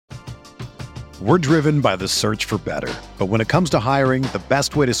We're driven by the search for better. But when it comes to hiring, the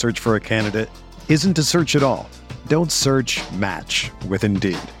best way to search for a candidate isn't to search at all. Don't search, match with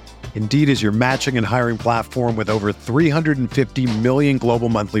Indeed. Indeed is your matching and hiring platform with over 350 million global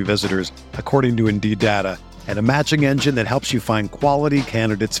monthly visitors, according to Indeed data, and a matching engine that helps you find quality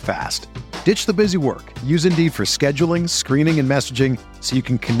candidates fast. Ditch the busy work. Use Indeed for scheduling, screening, and messaging so you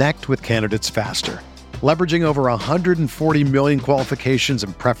can connect with candidates faster. Leveraging over 140 million qualifications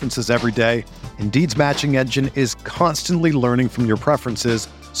and preferences every day, Indeed's matching engine is constantly learning from your preferences,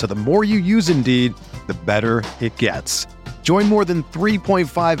 so the more you use Indeed, the better it gets. Join more than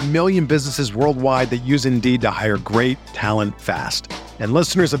 3.5 million businesses worldwide that use Indeed to hire great talent fast. And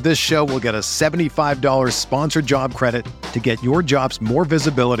listeners of this show will get a $75 sponsored job credit to get your jobs more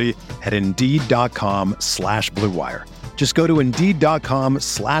visibility at Indeed.com/Blue Wire. Just go to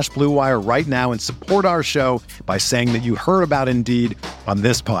Indeed.com/Blue Wire right now and support our show by saying that you heard about Indeed on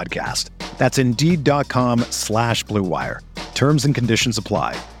this podcast. That's Indeed.com/Blue Wire. Terms and conditions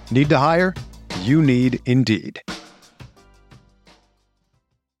apply. Need to hire? You need Indeed.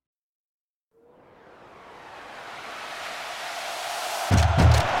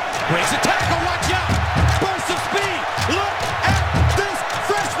 Breaks a tackle, watch out! Burst of speed! Look at this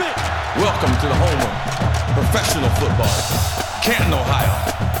freshman! Welcome to the home of professional football, Canton, Ohio.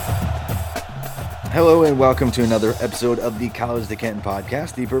 Hello and welcome to another episode of the College to Canton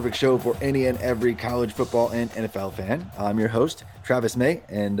podcast, the perfect show for any and every college football and NFL fan. I'm your host, Travis May,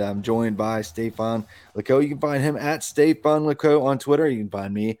 and I'm joined by Stefan Leco. You can find him at Stefan Leco on Twitter. You can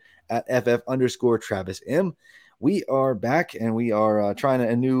find me at FF_Travis M. We are back and we are trying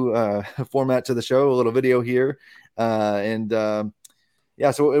a new format to the show, a little video here.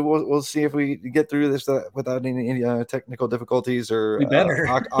 So we'll see if we get through this without any technical difficulties or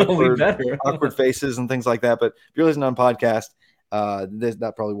awkward faces and things like that. But if you're listening on podcast,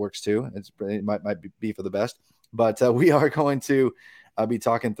 that probably works too. It might be for the best. But we are going to be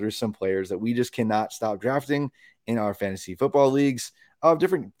talking through some players that we just cannot stop drafting in our fantasy football leagues of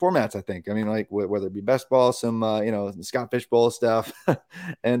different formats, I think. I mean, like whether it be best ball, some Scott Fishbowl stuff,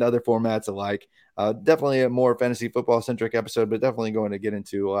 and other formats alike. Definitely a more fantasy football centric episode, but definitely going to get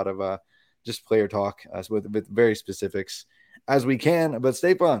into a lot of just player talk with very specifics as we can. But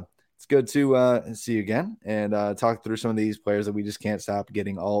Stefan, it's good to see you again and talk through some of these players that we just can't stop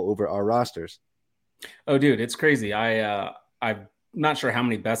getting all over our rosters. Oh, dude, it's crazy. I'm not sure how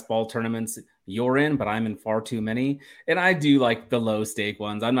many best ball tournaments you're in, but I'm in far too many. And I do like the low stake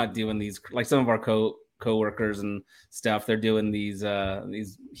ones. I'm not doing these like some of our co-workers and stuff. They're doing these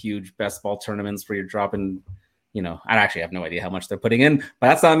huge best ball tournaments where you're dropping, I actually have no idea how much they're putting in, but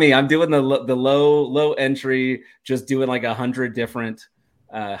that's not me. I'm doing the low entry, just doing like 100 different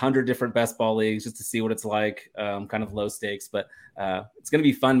best ball leagues just to see what it's like, kind of low stakes, but it's going to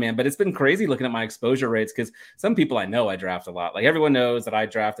be fun, man. But it's been crazy looking at my exposure rates because some people I know I draft a lot. Like everyone knows that I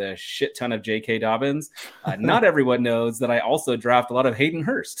draft a shit ton of J.K. Dobbins. Not everyone knows that I also draft a lot of Hayden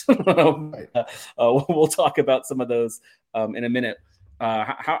Hurst. We'll talk about some of those in a minute.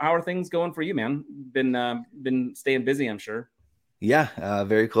 How are things going for you, man? Been staying busy, I'm sure. Yeah,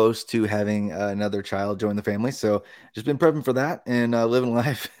 very close to having another child join the family. So just been prepping for that and living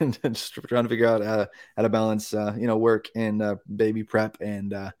life and just trying to figure out how to balance, work and baby prep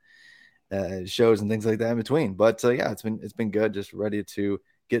and shows and things like that in between. But it's been good. Just ready to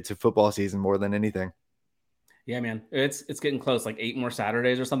get to football season more than anything. Yeah, man, it's getting close. Like 8 more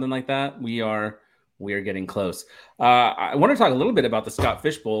Saturdays or something like that. We are getting close. I want to talk a little bit about the Scott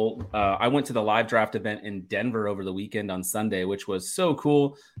Fishbowl. I went to the live draft event in Denver over the weekend on Sunday, which was so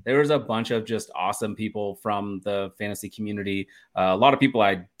cool. There was a bunch of just awesome people from the fantasy community. A lot of people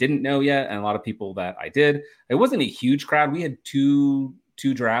I didn't know yet, and a lot of people that I did. It wasn't a huge crowd. We had two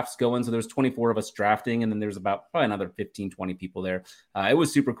drafts going, so there's 24 of us drafting, and then there's about probably another 15, 20 people there. It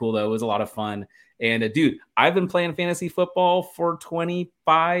was super cool, though. It was a lot of fun. And dude, I've been playing fantasy football for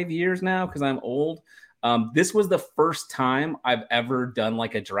 25 years now because I'm old. This was the first time I've ever done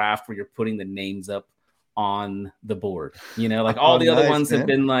like a draft where you're putting the names up on the board. Like all the other ones have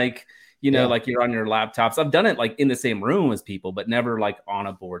been like, like you're on your laptops. I've done it like in the same room as people, but never like on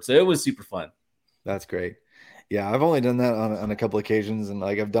a board. So it was super fun. That's great. Yeah, I've only done that on a couple occasions, and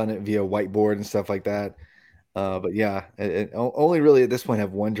like I've done it via whiteboard and stuff like that. But yeah, it only really at this point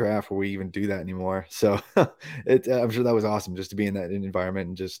have one draft where we even do that anymore. So I'm sure that was awesome just to be in that environment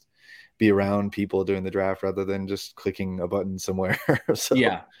and just be around people doing the draft rather than just clicking a button somewhere. So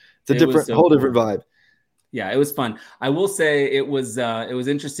yeah, it's a whole different vibe. Yeah, it was fun. I will say it was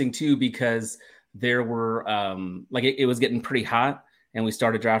interesting too because there were it was getting pretty hot and we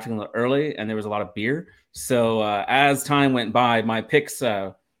started drafting a little early and there was a lot of beer. So as time went by, my picks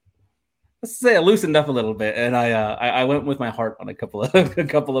let's say I loosened up a little bit, and I went with my heart on a couple of a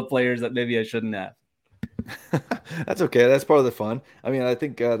couple of players that maybe I shouldn't have. That's okay. That's part of the fun. I mean, I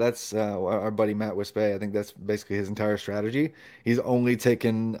think that's our buddy Matt Wispe. I think that's basically his entire strategy. He's only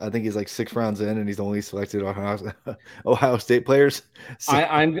taken, I think he's like 6 rounds in, and he's only selected Ohio State players. So,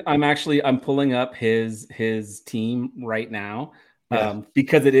 I'm pulling up his team right now yeah,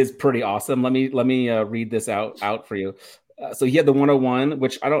 because it is pretty awesome. Let me read this out for you. So he had the 101,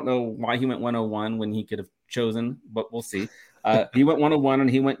 which I don't know why he went 101 when he could have chosen, but we'll see. He went 101 and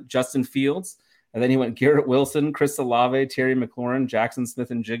he went Justin Fields. And then he went Garrett Wilson, Chris Olave, Terry McLaurin, Jackson Smith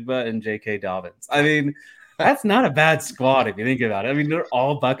and Jigba, and J.K. Dobbins. I mean, that's not a bad squad if you think about it. I mean, they're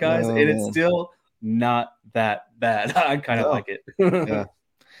all Buckeyes, and it's still not that bad. I kind of like it. Yeah,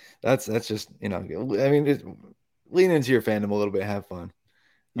 that's just I mean, lean into your fandom a little bit, have fun.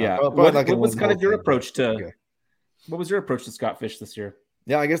 Yeah. What was kind of your approach to? Okay. What was your approach to Scott Fish this year?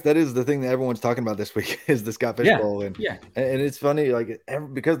 Yeah, I guess that is the thing that everyone's talking about this week is the Scott Fish Bowl, and it's funny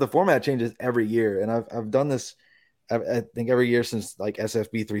because the format changes every year, and I've done this, I think every year since like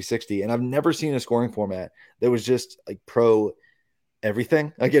SFB 360, and I've never seen a scoring format that was just like pro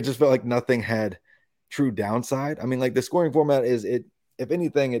everything. Like it just felt like nothing had true downside. I mean, like the scoring format is it. If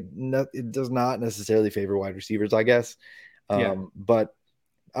anything, it does not necessarily favor wide receivers, I guess. But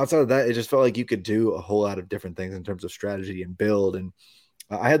outside of that, it just felt like you could do a whole lot of different things in terms of strategy and build and.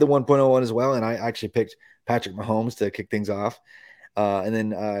 I had the 1.01 as well, and I actually picked Patrick Mahomes to kick things off. And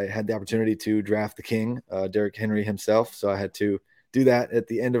then I had the opportunity to draft the king, Derrick Henry himself. So I had to do that at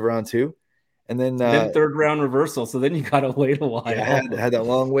the end of round 2. And then third round reversal. So then you got to wait a while. Yeah, I had that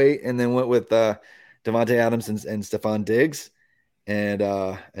long wait, and then went with Devontae Adams and Stephon Diggs. And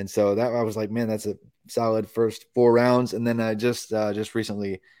so that I was like, man, that's a solid first 4 rounds. And then I just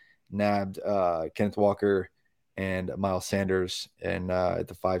recently nabbed Kenneth Walker and Miles Sanders and at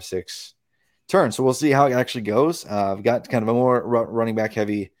the 5-6 turn. So we'll see how it actually goes. I've got kind of a more running back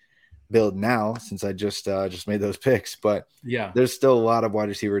heavy build now since I just made those picks, but there's still a lot of wide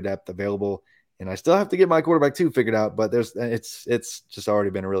receiver depth available, and I still have to get my quarterback 2 figured out, but it's just already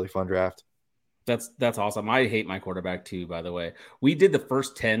been a really fun draft. That's awesome. I hate my quarterback 2, by the way. We did the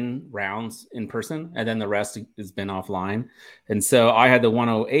first 10 rounds in person, and then the rest has been offline. And so I had the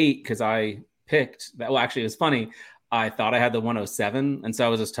 108 because I picked that. Well, actually, it was funny. I thought I had the 107. And so I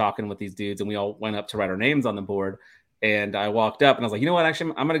was just talking with these dudes, and we all went up to write our names on the board. And I walked up and I was like, you know what?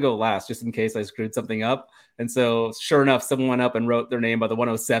 Actually, I'm going to go last just in case I screwed something up. And so sure enough, someone went up and wrote their name by the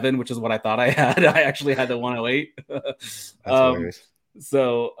 107, which is what I thought I had. I actually had the 108. That's hilarious.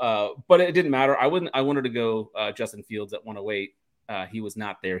 So, but it didn't matter. I wanted to go Justin Fields at 108. He was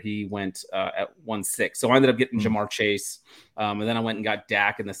not there. He went at 1-6. So I ended up getting Jamar Chase. And then I went and got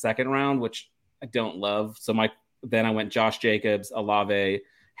Dak in the second round, which I don't love. So then I went Josh Jacobs, Olave,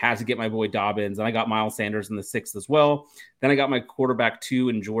 had to get my boy Dobbins, and I got Miles Sanders in the 6th as well. Then I got my quarterback 2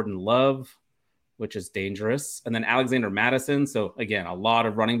 in Jordan Love, which is dangerous. And then Alexander Madison. So again, a lot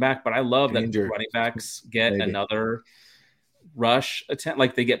of running back, but I love that running backs get another rush attempt.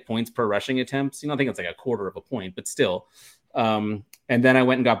 Like they get points per rushing attempts. I think it's like a quarter of a point, but still. And then I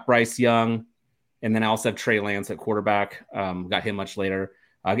went and got Bryce Young, and then I also have Trey Lance at quarterback. Got him much later.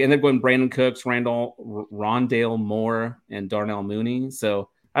 And then going Brandon Cooks, Rondale Moore, and Darnell Mooney. So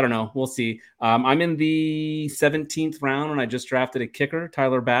I don't know. We'll see. I'm in the 17th round, and I just drafted a kicker,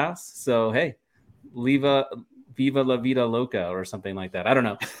 Tyler Bass. So hey, Viva la vida loca or something like that. I don't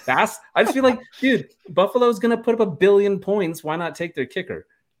know. Bass. I just feel like, dude, Buffalo's gonna put up 1 billion points. Why not take their kicker?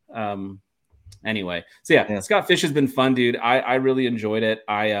 Anyway, so Scott Fish has been fun, dude. I really enjoyed it.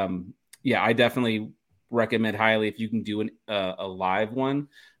 I definitely recommend highly if you can do a live one.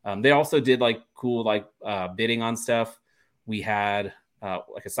 They also did like cool bidding on stuff. We had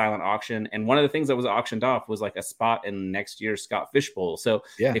like a silent auction, and one of the things that was auctioned off was like a spot in next year's Scott Fish Bowl. So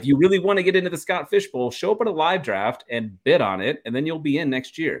if you really want to get into the Scott Fish Bowl, show up at a live draft and bid on it, and then you'll be in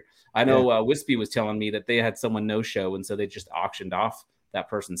next year. I know Wispy was telling me that they had someone no show, and so they just auctioned off that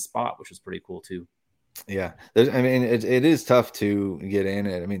person's spot, which was pretty cool too. Yeah, it is tough to get in.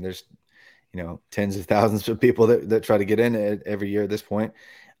 I mean, there's tens of thousands of people that try to get in every year at this point.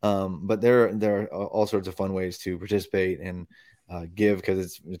 But there are all sorts of fun ways to participate and give, because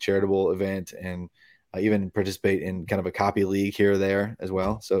it's a charitable event, and even participate in kind of a copy league here or there as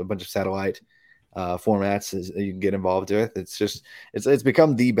well. So a bunch of satellite formats you can get involved with. It's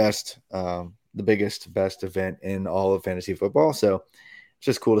become the best, the biggest, best event in all of fantasy football. So it's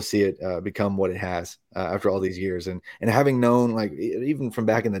just cool to see it become what it has after all these years, and having known, like, even from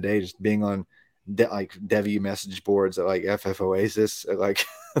back in the day, just being on Devu message boards at like FF Oasis at like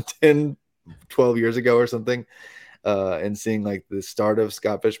 10, 12 years ago or something. and seeing like the start of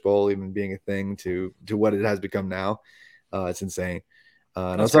Scott Fishbowl even being a thing to what it has become now. It's insane.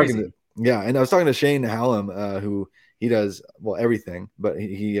 And I was crazy. and I was talking to Shane Hallam, who he does everything, but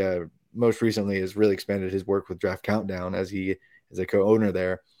he most recently has really expanded his work with Draft Countdown as he is a co-owner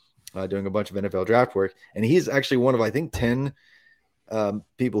there, doing a bunch of NFL draft work. And he's actually one of, I think, 10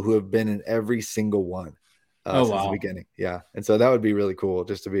 people who have been in every single one since the beginning. Yeah. And so that would be really cool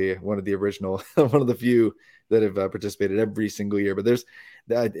just to be one of the original, one of the few that have participated every single year. But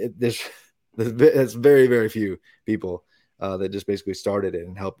there's very, very few people that just basically started it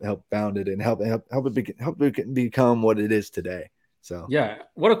and help found it and help it become what it is today. So yeah,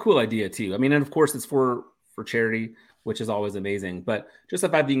 what a cool idea too. I mean, and of course it's for charity, which is always amazing. But just the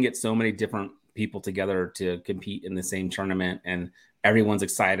fact that you can get so many different people together to compete in the same tournament and everyone's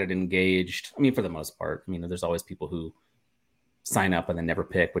excited, engaged. I mean, for the most part, I mean, there's always people who sign up and then never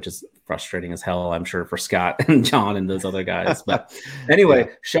pick, which is frustrating as hell, I'm sure, for Scott and John and those other guys. But anyway,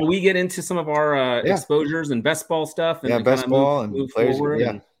 shall we get into some of our exposures and best ball stuff? And best ball and move players.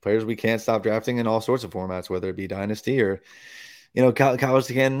 forward Players we can't stop drafting in all sorts of formats, whether it be dynasty or college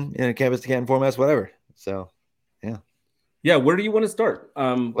to Canton, campus to Canton formats, whatever. So yeah. Where do you want to start?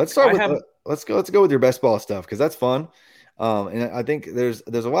 Let's start let's go with your best ball stuff because that's fun. And I think there's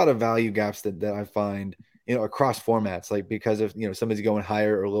a lot of value gaps that I find across formats, like because if somebody's going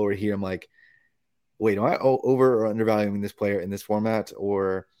higher or lower here, I'm like, wait, am I over or undervaluing this player in this format,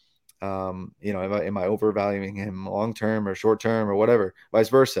 or am I overvaluing him long term or short term or whatever, vice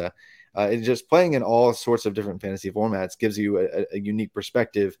versa. It's just playing in all sorts of different fantasy formats gives you a unique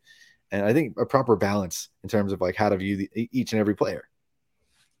perspective, and I think a proper balance in terms of like how to view each and every player.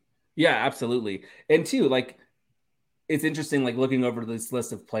 Yeah, absolutely. And too, like, it's interesting, like looking over this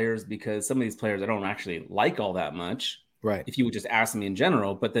list of players, because some of these players I don't actually like all that much. Right. If you would just ask me in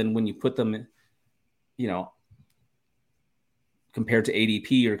general, but then when you put them, compared to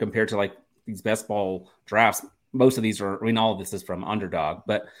ADP or compared to like these best ball drafts, most of these are, I mean, all of this is from Underdog,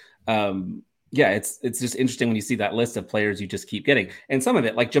 but it's just interesting when you see that list of players you just keep getting. And some of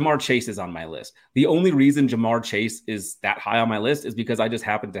it, like Jamar Chase is on my list. The only reason Jamar Chase is that high on my list is because I just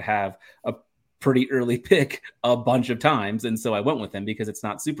happen to have a pretty early pick a bunch of times. And so I went with him because it's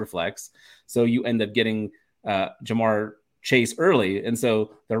not super flex. So you end up getting Jamar Chase early. And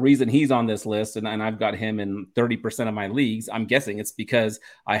so the reason he's on this list, and I've got him in 30% of my leagues, I'm guessing it's because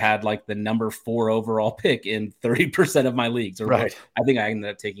I had like the number 4 overall pick in 30% of my leagues. Or right. I think I ended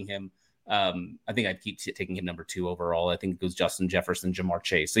up taking him. I think I'd keep taking him number 2 overall. I think it goes Justin Jefferson, Jamar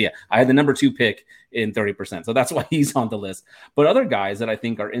Chase. So yeah, I had the number 2 pick in 30%. So that's why he's on the list. But other guys that I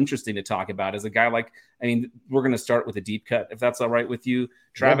think are interesting to talk about is a guy like, I mean, we're going to start with a deep cut, if that's all right with you,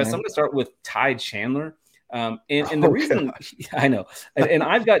 Travis. I'm going to start with Ty Chandler. And the reason I know, and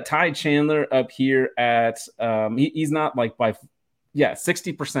I've got Ty Chandler up here at, he's not like by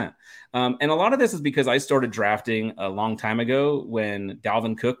 60%. And a lot of this is because I started drafting a long time ago when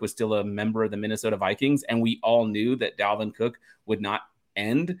Dalvin Cook was still a member of the Minnesota Vikings. And we all knew that Dalvin Cook would not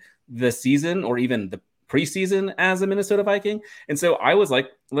end the season or even the preseason as a Minnesota Viking. And so I was like,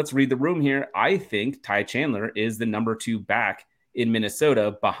 let's read the room here. I think Ty Chandler is the number 2 back in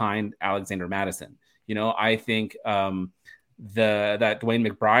Minnesota behind Alexander Mattison. I think that Dwayne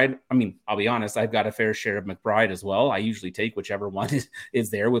McBride, I mean, I'll be honest, I've got a fair share of McBride as well. I usually take whichever one is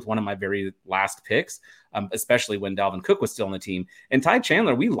there with one of my very last picks, especially when Dalvin Cook was still on the team. And Ty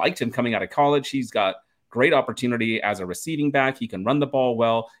Chandler, we liked him coming out of college. He's got great opportunity as a receiving back. He can run the ball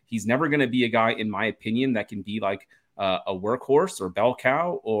well. He's never going to be a guy, in my opinion, that can be like a workhorse or bell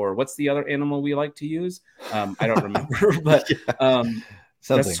cow, or what's the other animal we like to use? I don't remember, but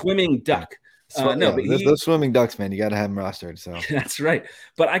the swimming duck. But those swimming ducks, man, you got to have them rostered. So that's right.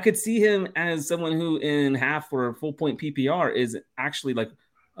 But I could see him as someone who in half or full point PPR is actually like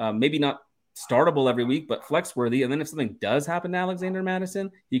maybe not startable every week, but flex worthy. And then if something does happen to Alexander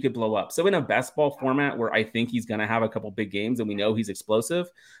Mattison, he could blow up. So in a best ball format where I think he's going to have a couple big games and we know he's explosive,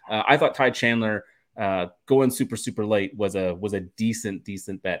 I thought Ty Chandler going super late was a decent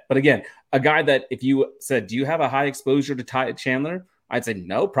bet. But again, a guy that if you said, do you have a high exposure to Ty Chandler? I'd say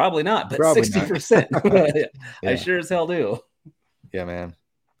no, probably not, but 60%. I sure as hell do. Yeah, man.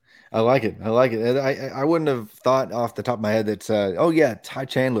 I like it. I wouldn't have thought off the top of my head that, Ty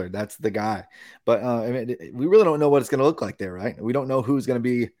Chandler, that's the guy. But I mean, we really don't know what it's going to look like there, right? We don't know who's going to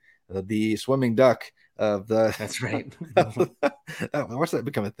be the swimming duck of the. That's right. What's that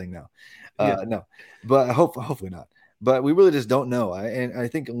become a thing now? No, but hopefully not. But we really just don't know. And I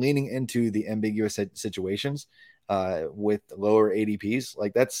think leaning into the ambiguous situations with lower ADPs,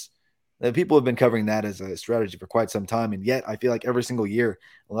 like that's People have been covering that as a strategy for quite some time. And yet I feel like every single year,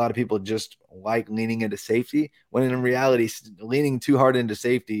 a lot of people just like leaning into safety, when in reality, leaning too hard into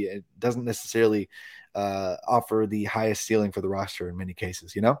safety, it doesn't necessarily offer the highest ceiling for the roster in many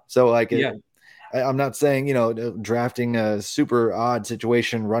cases, So like, I'm not saying, drafting a super odd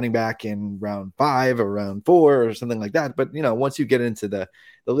situation running back in round 5 or round 4 or something like that. But, once you get into the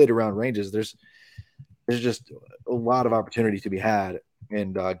later round ranges, there's just a lot of opportunity to be had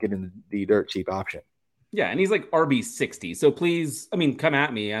and getting the dirt cheap option. Yeah, and he's like RB 60. So please, come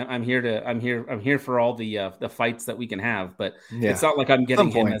at me. I'm here for all the fights that we can have. But it's not like I'm getting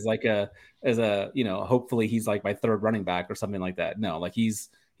him as hopefully he's like my third running back or something like that. No, like he's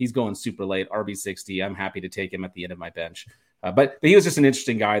going super late, RB 60. I'm happy to take him at the end of my bench. But he was just an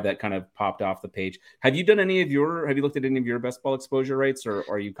interesting guy that kind of popped off the page. Have you looked at any of your best ball exposure rates, or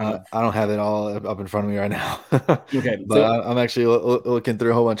are you kind of? I don't have it all up in front of me right now. Okay. But I'm actually looking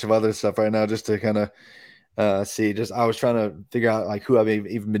through a whole bunch of other stuff right now just to kind of see. I was trying to figure out like who I've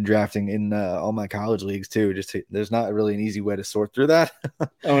even been drafting in all my college leagues too. There's not really an easy way to sort through that.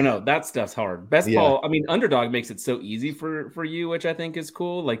 Oh no, that stuff's hard. Best ball. Underdog makes it so easy for you, which I think is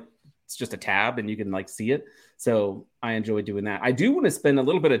cool. Like it's just a tab and you can like see it. So I enjoy doing that. I do want to spend a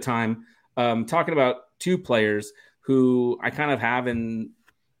little bit of time talking about two players who I kind of have in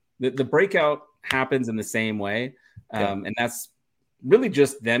the breakout happens in the same way. And that's really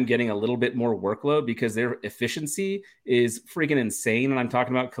just them getting a little bit more workload because their efficiency is freaking insane. And I'm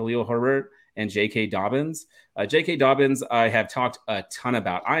talking about Khalil Herbert and J.K. Dobbins. J.K. Dobbins, I have talked a ton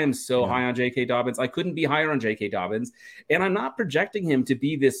about. I am so high on J.K. Dobbins. I couldn't be higher on J.K. Dobbins. And I'm not projecting him to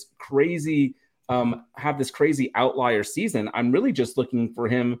be this crazy, have this crazy outlier season. I'm really just looking for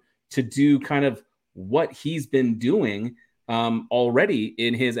him to do kind of what he's been doing already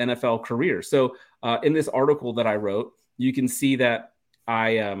in his NFL career. So in this article that I wrote, you can see that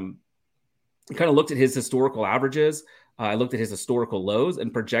I kind of looked at his historical averages. I looked at his historical lows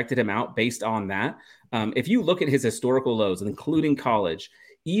and projected him out based on that. If you look at his historical lows, including college,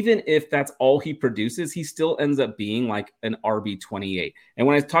 even if that's all he produces, he still ends up being like an RB28. And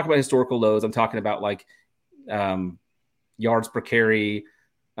when I talk about historical lows, I'm talking about like yards per carry,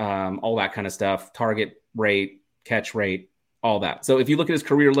 all that kind of stuff, target rate, catch rate, all that. So if you look at his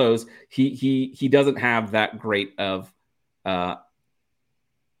career lows, he doesn't have that great of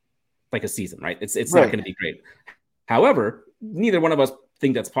like a season, right? It's not going to be great. However, neither one of us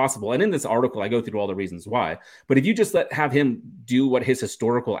think that's possible. And in this article, I go through all the reasons why. But if you just have him do what his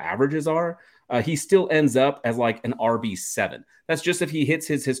historical averages are, he still ends up as like an RB7. That's just if he hits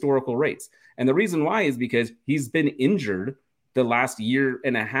his historical rates. And the reason why is because he's been injured the last year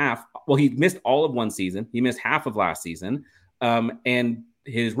and a half. Well, he missed all of one season. He missed half of last season. And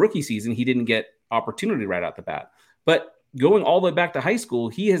his rookie season, he didn't get opportunity right out the bat. But going all the way back to high school,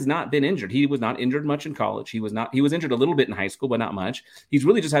 he has not been injured. He was not injured much in college. He was injured a little bit in high school, but not much. He's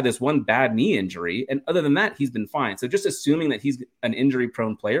really just had this one bad knee injury. And other than that, he's been fine. So just assuming that he's an injury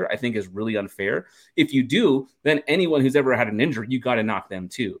prone player, I think is really unfair. If you do, then anyone who's ever had an injury, you got to knock them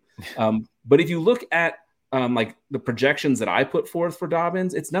too. But if you look at like the projections that I put forth for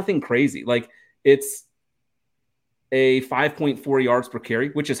Dobbins, it's nothing crazy. Like it's a 5.4 yards per carry,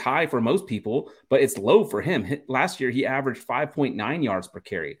 which is high for most people, but it's low for him. Last year, he averaged 5.9 yards per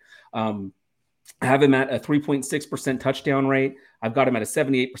carry. I have him at a 3.6% touchdown rate. I've got him at a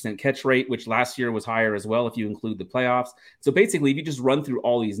 78% catch rate, which last year was higher as well if you include the playoffs. So basically, if you just run through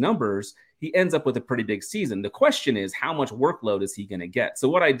all these numbers, he ends up with a pretty big season. The question is, how much workload is he going to get? So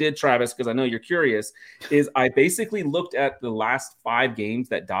what I did, Travis, because I know you're curious, is I basically looked at the last 5 games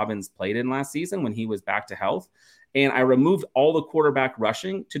that Dobbins played in last season when he was back to health. And I removed all the quarterback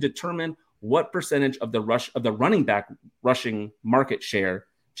rushing to determine what percentage of the running back rushing market share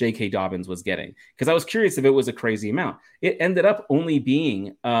J.K. Dobbins was getting. Because I was curious if it was a crazy amount. It ended up only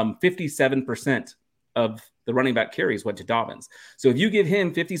being 57% of the running back carries went to Dobbins. So if you give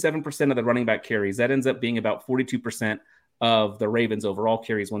him 57% of the running back carries, that ends up being about 42% of the Ravens' overall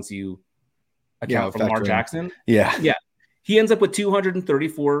carries once you account for Lamar Jackson. Yeah. He ends up with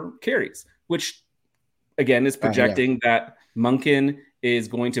 234 carries, which again is projecting that Monken is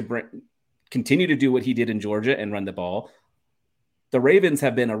going to continue to do what he did in Georgia and run the ball. The Ravens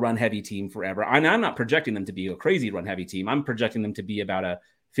have been a run-heavy team forever. I'm not projecting them to be a crazy run-heavy team. I'm projecting them to be about a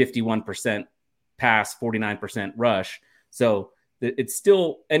 51% pass, 49% rush. So it's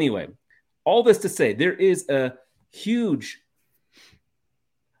still, anyway, all this to say, there is a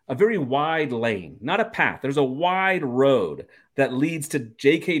very wide lane, not a path. There's a wide road that leads to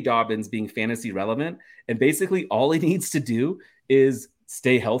J.K. Dobbins being fantasy relevant. And basically all he needs to do is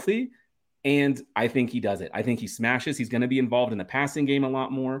stay healthy And I think he does it. I think he smashes. He's going to be involved in the passing game a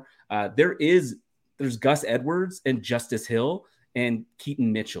lot more. There's Gus Edwards and Justice Hill and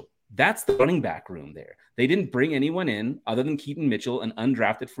Keaton Mitchell. That's the running back room there. They didn't bring anyone in other than Keaton Mitchell, an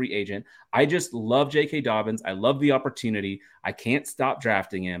undrafted free agent. I just love J.K. Dobbins. I love the opportunity. I can't stop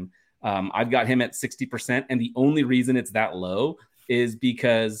drafting him. I've got him at 60%. And the only reason it's that low is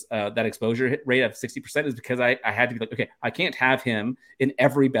because that exposure rate of 60% is because I had to be like, okay, I can't have him in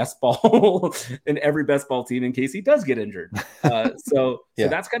every best ball team in case he does get injured. So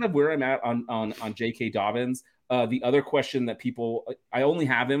that's kind of where I'm at on J.K. Dobbins. The other question that I only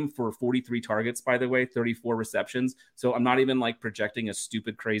have him for 43 targets, by the way, 34 receptions. So I'm not even like projecting a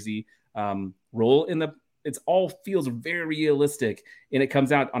stupid, crazy role it's all feels very realistic, and it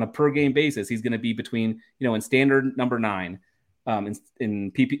comes out on a per game basis. He's going to be between, in standard number 9,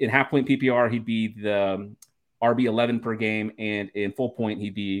 in half point PPR, he'd be the RB 11 per game, and in full point,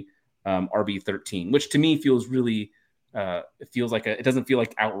 he'd be RB 13, which to me feels really, it doesn't feel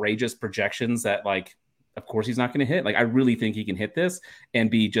like outrageous projections that like, of course he's not going to hit. Like, I really think he can hit this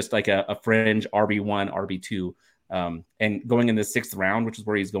and be just like a fringe RB1, RB2, and going in the 6th round, which is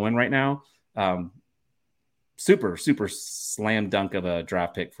where he's going right now. Super, super slam dunk of a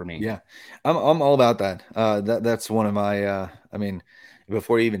draft pick for me. Yeah, I'm all about that. That's one of my. I mean,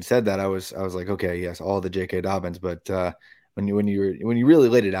 before you even said that, I was like, okay, yes, all the J.K. Dobbins. But when you really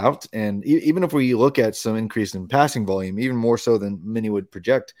laid it out, and even if we look at some increase in passing volume, even more so than many would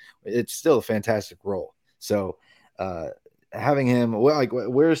project, it's still a fantastic role. So having him,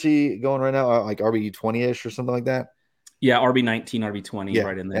 where is he going right now? Like RB 20-ish or something like that. Yeah, RB 19, RB 20,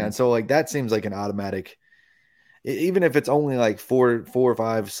 right in there. And so like that seems like an automatic. Even if it's only like four or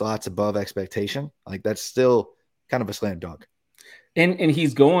 5 slots above expectation, like that's still kind of a slam dunk. And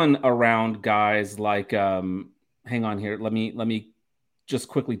he's going around guys like, hang on here. Let me just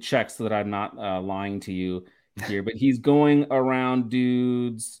quickly check so that I'm not lying to you here. But he's going around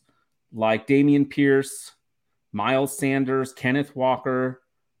dudes like Damian Pierce, Miles Sanders, Kenneth Walker,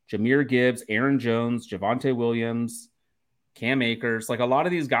 Jahmyr Gibbs, Aaron Jones, Javonte Williams, Cam Akers. Like, a lot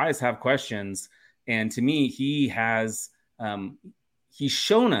of these guys have questions. And to me, he has he's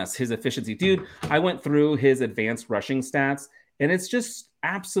shown us his efficiency. Dude, I went through his advanced rushing stats, and it's just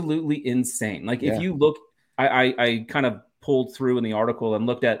absolutely insane. Like, if you look, I kind of pulled through in the article and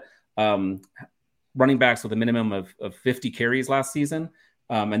looked at running backs with a minimum of 50 carries last season,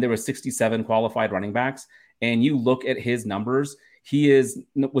 and there were 67 qualified running backs. And you look at his numbers, he was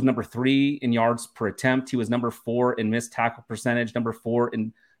number 3 in yards per attempt. He was number 4 in missed tackle percentage, number 4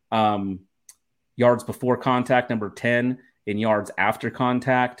 in yards before contact, number 10 in yards after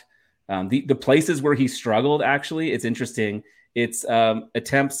contact. The places where he struggled, actually, it's interesting. It's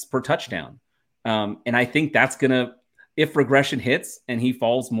attempts per touchdown. And I think that's going to, if regression hits and he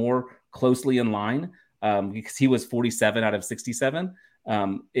falls more closely in line, because he was 47 out of 67,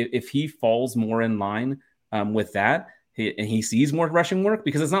 if he falls more in line with that, and he sees more rushing work,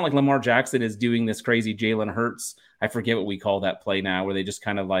 because it's not like Lamar Jackson is doing this crazy Jalen Hurts. I forget what we call that play now, where they just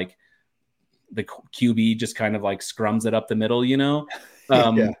kind of like, the QB just kind of like scrums it up the middle, the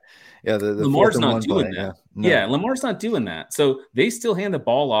Lamar's not doing that. Lamar's not doing that. So they still hand the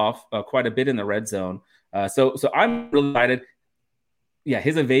ball off quite a bit in the red zone. So I'm really excited. Yeah,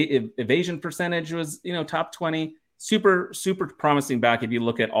 his evasion percentage was, top 20. Super, super promising back if you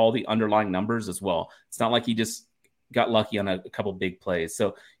look at all the underlying numbers as well. It's not like he just got lucky on a couple big plays.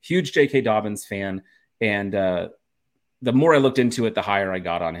 So huge J.K. Dobbins fan. And the more I looked into it, the higher I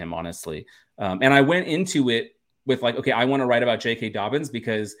got on him, honestly. And I went into it with like, okay, I want to write about J.K. Dobbins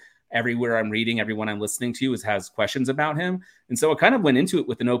because everywhere I'm reading, everyone I'm listening to has questions about him. And so I kind of went into it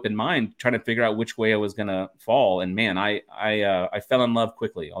with an open mind, trying to figure out which way I was going to fall. And man, I fell in love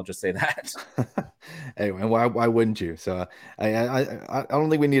quickly. I'll just say that. Anyway, why wouldn't you? So I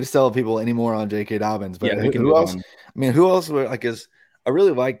don't think we need to sell people anymore on J.K. Dobbins, but who else? I mean, who else would, like, I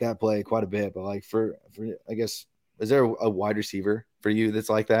really like that play quite a bit, but like for I guess, is there a wide receiver for you that's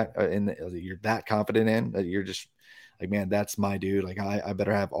like that, and you're that confident in that you're just like, man, that's my dude. Like, I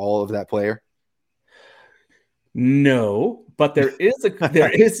better have all of that player. No, but there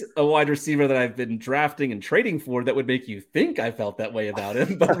is a wide receiver that I've been drafting and trading for that would make you think I felt that way about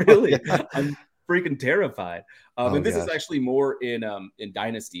him, but really, I'm freaking terrified. And this is actually more in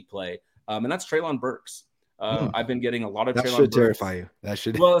dynasty play, and that's Treylon Burks. I've been getting a lot of that Treylon should Burks. Terrify you. That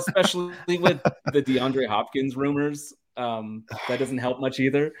should, well, especially with the DeAndre Hopkins rumors. That doesn't help much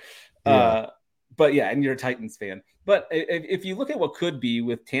either. But yeah, and you're a Titans fan. But if you look at what could be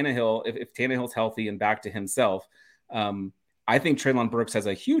with Tannehill, if Tannehill's healthy and back to himself, I think Treylon Burks has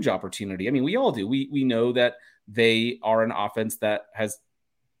a huge opportunity. I mean, we all do. We know that they are an offense that has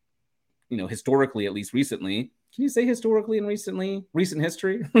historically, at least recently. Can you say historically and recent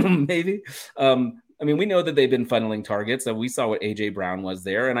history? Maybe. I mean, we know that they've been funneling targets. So we saw what AJ Brown was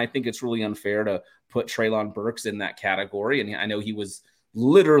there. And I think it's really unfair to put Treylon Burks in that category. And I know he was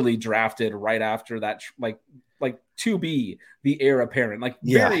literally drafted right after that, like to be the heir apparent,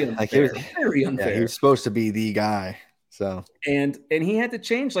 very unfair, very unfair. Yeah, he was supposed to be the guy. So, and he had to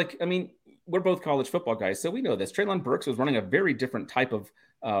change. I mean, we're both college football guys, so we know this. Treylon Burks was running a very different type of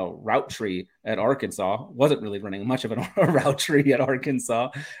route tree at Arkansas. Wasn't really running much of a route tree at Arkansas,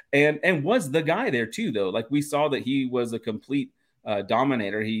 and was the guy there too, though. Like, we saw that he was a complete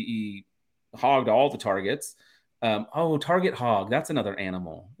dominator. He hogged all the targets. Target hog. That's another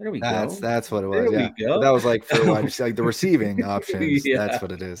animal. There we go. That's what it was. There we go. That was like for like the receiving options. Yeah. That's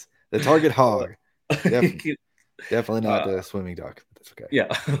what it is. The target hog. Definitely not the swimming duck. That's okay. Yeah.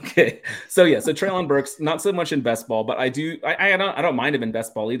 Okay. So Treylon Burks, not so much in best ball, but I don't mind him in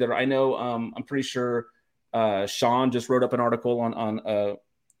best ball either. I know. I'm pretty sure Sean just wrote up an article on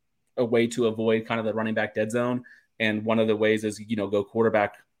a way to avoid kind of the running back dead zone, and one of the ways is go go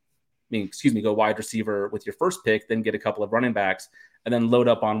wide receiver with your first pick, then get a couple of running backs, and then load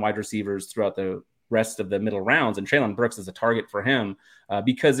up on wide receivers throughout the rest of the middle rounds. And Treylon Burks is a target for him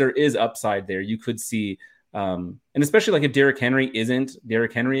because there is upside there. You could see, and especially like if Derrick Henry isn't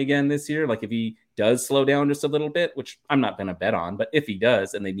Derrick Henry again this year, like if he does slow down just a little bit, which I'm not going to bet on, but if he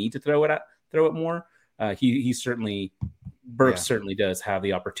does and they need to throw it more, Burks certainly does have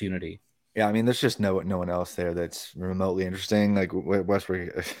the opportunity. Yeah, I mean, there's just no one else there that's remotely interesting. Like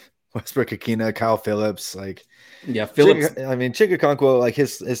Westbrook Akina, Kyle Phillips, Phillips. Chig Okonkwo, like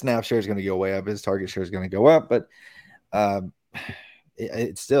his snap share is going to go way up, his target share is going to go up, but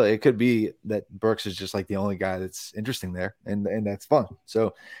it could be that Burks is just like the only guy that's interesting there, and that's fun.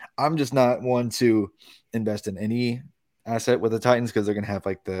 So I'm just not one to invest in any asset with the Titans because they're going to have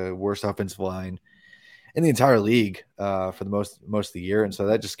like the worst offensive line in the entire league for the most of the year, and so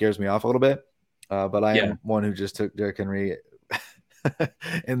that just scares me off a little bit. But I am one who just took Derrick Henry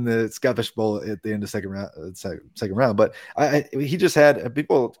in the Scottish Bowl at the end of second round. But he just had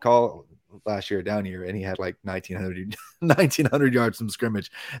people call last year a down year, and he had like 1900 yards from scrimmage.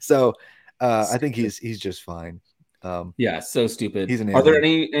 So I think he's just fine. So stupid. Are there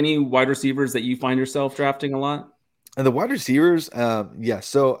any wide receivers that you find yourself drafting a lot? And the wide receivers,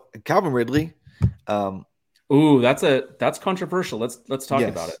 So Calvin Ridley. That's controversial. Let's talk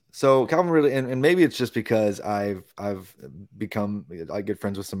about it. So Calvin Ridley, and maybe it's just because I've become good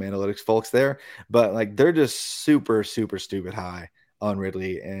friends with some analytics folks there, but like they're just super, super stupid high on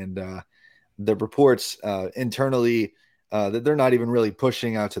Ridley, and the reports internally that they're not even really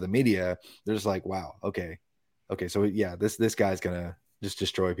pushing out to the media. They're just like, wow, okay, so this guy's gonna just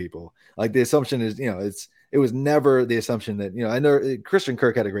destroy people. Like the assumption is, it was never the assumption that, I know Christian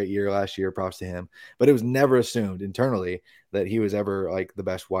Kirk had a great year last year, props to him, but it was never assumed internally that he was ever like the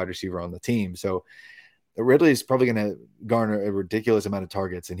best wide receiver on the team. So Ridley's probably going to garner a ridiculous amount of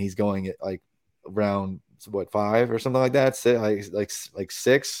targets, and he's going at like round 5 or something like that. Like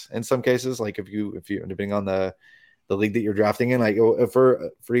 6 in some cases. Like if you depending on the league that you're drafting in, like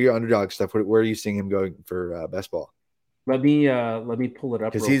for your underdog stuff, where are you seeing him going for best ball? Let me pull it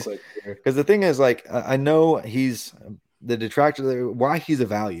up real quick here. Because the thing is, like, I know he's the detractor. Why he's a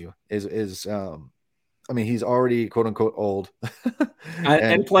value is he's already quote unquote old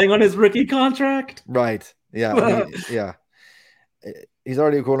and playing on his rookie contract, right? Yeah, he's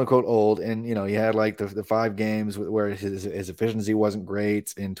already quote unquote old, and he had like the 5 games where his efficiency wasn't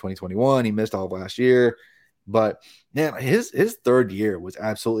great in 2021. He missed all of last year. But man, his third year was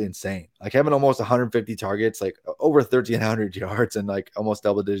absolutely insane. Like having almost 150 targets, like over 1,300 yards, and like almost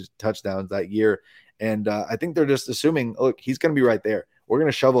double-digit touchdowns that year. And I think they're just assuming, look, he's going to be right there. We're going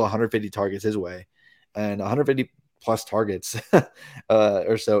to shovel 150 targets his way, and 150 plus targets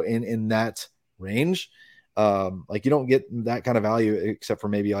or so in that range. Like you don't get that kind of value except for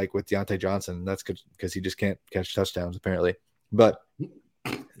maybe like with Deontay Johnson. That's because he just can't catch touchdowns apparently. But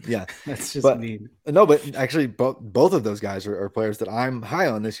yeah, that's just mean. No, but actually, both of those guys are players that I'm high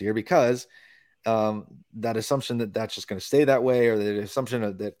on this year because that assumption that's just going to stay that way, or the assumption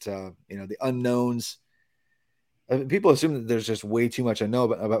that the unknowns. People assume that there's just way too much I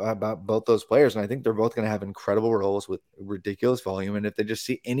know about both those players, and I think they're both going to have incredible roles with ridiculous volume. And if they just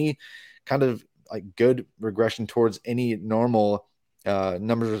see any kind of like good regression towards any normal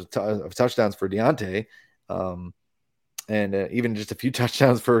numbers of touchdowns for Deontay. And even just a few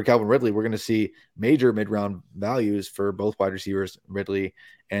touchdowns for Calvin Ridley, we're going to see major mid-round values for both wide receivers, Ridley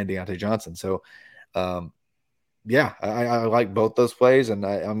and Deontay Johnson. So Yeah, I like both those plays, and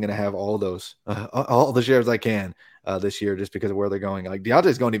I'm going to have all those, all the shares I can this year, just because of where they're going. Like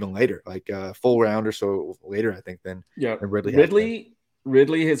Deontay's going even later, like full round or so later, I think, than Ridley has been.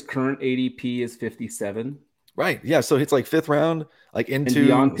 Ridley, his current ADP is 57. Right. Yeah. So it's like 5th round, like into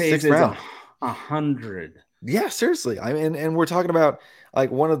Deontay's 6th round. 100. Yeah, seriously. I mean, and we're talking about like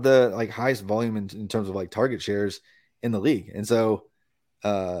one of the like highest volume in terms of like target shares in the league. And so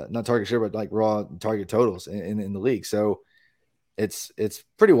not target share, but like raw target totals in the league. So it's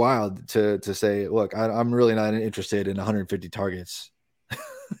pretty wild to say, look, I'm really not interested in 150 targets,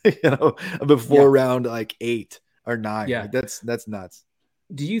 before round like 8 or 9. Yeah. Like that's nuts.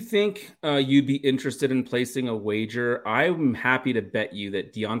 Do you think you'd be interested in placing a wager? I'm happy to bet you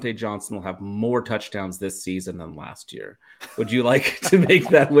that Deontay Johnson will have more touchdowns this season than last year. Would you like to make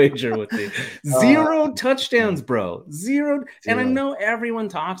that wager with me? 0 touchdowns, bro. Zero. And I know everyone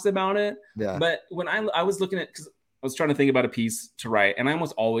talks about it, but when I was looking at, because I was trying to think about a piece to write, and I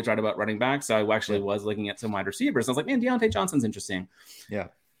almost always write about running backs. So I actually was looking at some wide receivers. I was like, man, Deontay Johnson's interesting. Yeah.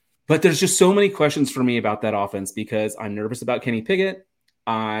 But there's just so many questions for me about that offense because I'm nervous about Kenny Pickett.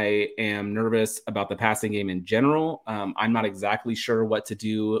 I am nervous about the passing game in general. I'm not exactly sure what to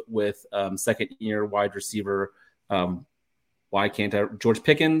do with second-year wide receiver. Why can't I? George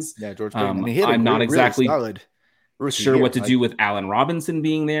Pickens. Yeah, George Pickens. I mean, I'm not exactly really sure what to do with Allen Robinson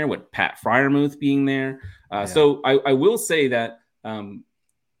being there, with Pat Freiermuth being there. So I will say that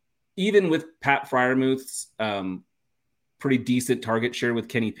even with Pat Freiermuth's pretty decent target share with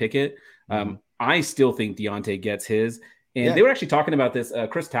Kenny Pickett, I still think Deontay gets his. And they were actually talking about this.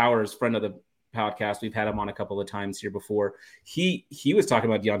 Chris Towers, friend of the podcast, we've had him on a couple of times here before. He was talking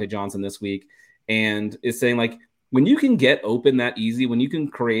about Deontay Johnson this week and is saying, like, when you can get open that easy, when you can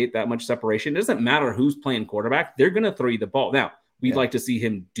create that much separation, it doesn't matter who's playing quarterback. They're going to throw you the ball. Now, we'd like to see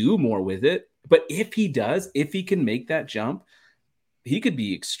him do more with it. But if he does, if he can make that jump, he could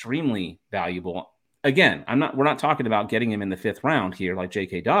be extremely valuable. Again, we're not talking about getting him in the 5th round here like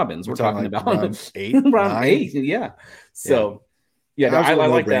J.K. Dobbins. We're talking about round 8. round 8, yeah. So, I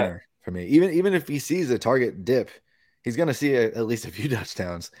like that. For me, even if he sees a target dip, he's going to see at least a few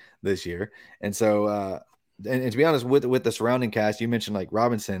touchdowns this year. And so, and to be honest, with the surrounding cast, you mentioned like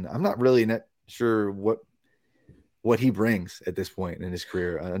Robinson. I'm not really sure what he brings at this point in his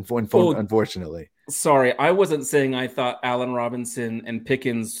career, unfortunately. Sorry, I wasn't saying I thought Allen Robinson and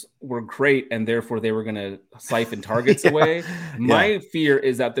Pickens were great and therefore they were going to siphon targets away. My fear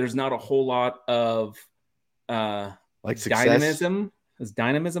is that there's not a whole lot of like dynamism. Is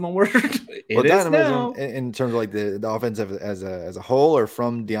dynamism a word? Well, dynamism in terms of like the offense as a whole, or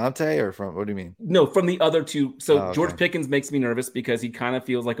from Deontay, or from, what do you mean? No, from the other two. So George Pickens makes me nervous because he kind of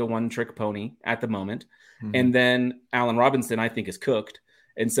feels like a one-trick pony at the moment. Mm-hmm. And then Allen Robinson, I think, is cooked.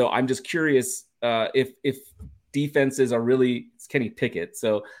 And so I'm just curious if defenses are really Kenny Pickett.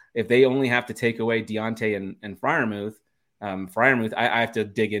 So if they only have to take away Deontay and Freiermuth, I have to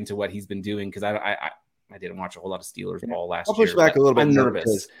dig into what he's been doing because I didn't watch a whole lot of Steelers ball last year. I'll push back a little bit. I'm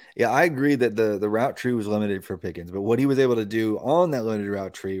nervous. I agree that the route tree was limited for Pickens, but what he was able to do on that limited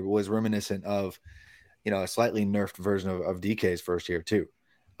route tree was reminiscent of, a slightly nerfed version of DK's first year too.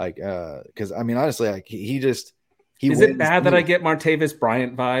 Like, because I mean, honestly, like is it bad that I get Martavis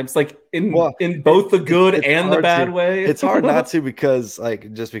Bryant vibes, like in both the good and the bad way? It's hard not to because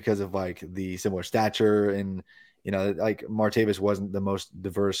of like the similar stature and like Martavis wasn't the most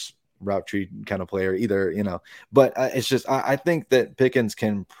diverse route tree kind of player either, but it's just I think that Pickens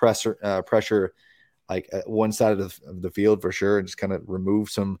can pressure like one side of the field for sure and just kind of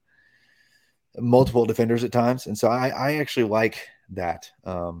remove some multiple defenders at times, and so I actually like that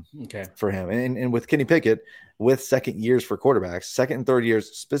for him. And with Kenny Pickett, with second years for quarterbacks, second and third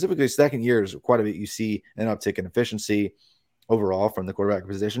years, specifically second years, quite a bit you see an uptick in efficiency overall from the quarterback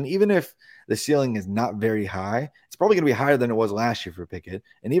position. Even if the ceiling is not very high, it's probably going to be higher than it was last year for Pickett.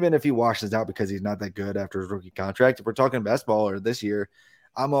 And even if he washes out because he's not that good after his rookie contract, if we're talking best ball or this year,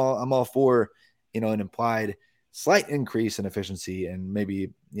 I'm all for, an implied slight increase in efficiency and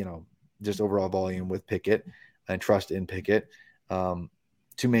maybe, just overall volume with Pickett and trust in Pickett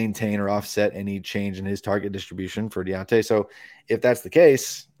to maintain or offset any change in his target distribution for Deontay. So if that's the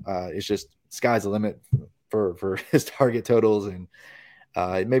case, it's just sky's the limit for his target totals, and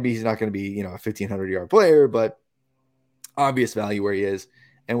maybe he's not going to be a 1,500-yard player, but obvious value where he is.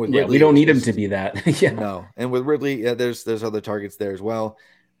 And with Ridley, we don't need him to be that. No. And with Ridley, there's other targets there as well,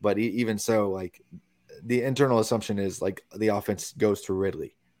 but even so, like the internal assumption is like the offense goes through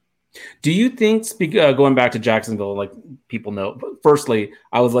Ridley. Do you think, going back to Jacksonville, like people know, firstly,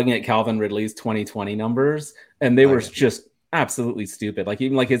 I was looking at Calvin Ridley's 2020 numbers, and they were just absolutely stupid. Like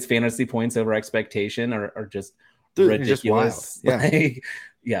even like his fantasy points over expectation are just Dude, just wild. ridiculous.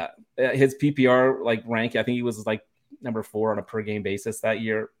 His PPR like rank, I think he was like number 4 on a per game basis that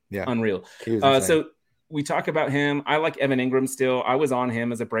year. Yeah, unreal. he was insane. So we talk about him. I like Evan Ingram still. I was on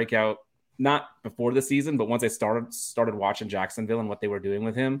him as a breakout, not before the season, but once I started watching Jacksonville and what they were doing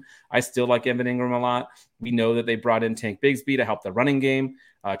with him, I still like Evan Ingram a lot. We know that they brought in Tank Bigsby to help the running game.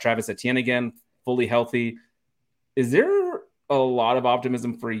 Travis Etienne again, fully healthy. Is there a lot of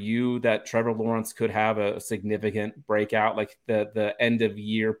optimism for you that Trevor Lawrence could have a significant breakout, like the end of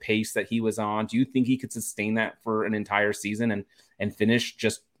year pace that he was on? Do you think he could sustain that for an entire season and finish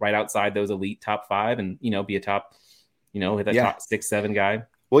just right outside those elite top 5 and, be a top, hit that top 6-7 guy?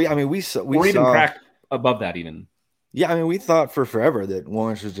 Well, yeah, I mean, we saw even crack above that even. Yeah, I mean, we thought for forever that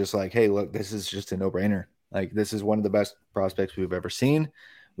Lawrence was just like, hey, look, this is just a no-brainer. Like, this is one of the best prospects we've ever seen.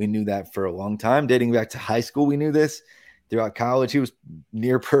 We knew that for a long time. Dating back to high school, we knew this. Throughout college, he was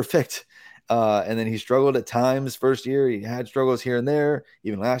near perfect. And then he struggled at times first year. He had struggles here and there,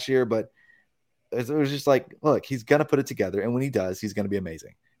 even last year. But it was just like, look, he's going to put it together. And when he does, he's going to be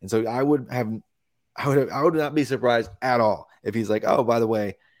amazing. And so I would not be surprised at all if he's like, oh, by the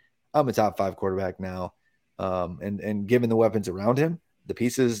way, I'm a top 5 quarterback now. And given the weapons around him, the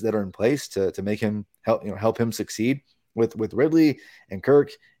pieces that are in place to make him help him succeed with Ridley and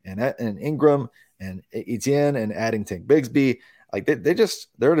Kirk and Ingram and Etienne and adding Tank Bigsby, like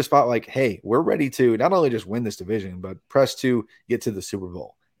they're at a spot like, hey, we're ready to not only just win this division, but press to get to the Super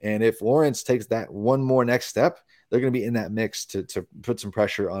Bowl. And if Lawrence takes that one more next step, they're going to be in that mix to put some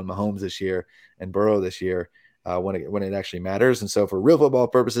pressure on Mahomes this year and Burrow this year when it actually matters. And so for real football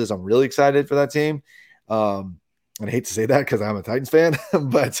purposes, I'm really excited for that team. And I hate to say that because I'm a Titans fan,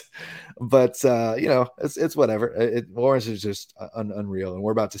 but it's whatever. Lawrence is just unreal, and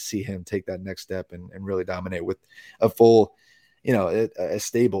we're about to see him take that next step and really dominate with a full, a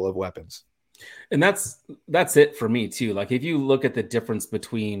stable of weapons. And that's it for me too. Like if you look at the difference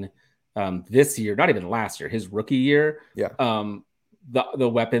between this year, not even last year, his rookie year, the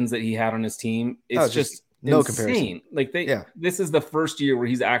weapons that he had on his team, it's just no insane. Comparison. Like this is the first year where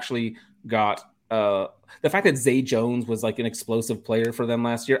he's actually got the fact that Zay Jones was like an explosive player for them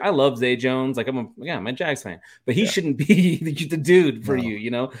last year. I love Zay Jones. Like I'm a Jags fan, but he shouldn't be the dude for you.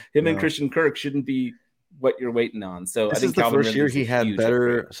 Him and Christian Kirk shouldn't be what you're waiting on. So this I think is the Calvin first year he had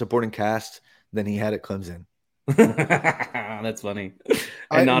better upgrade. Supporting cast than he had at Clemson. That's funny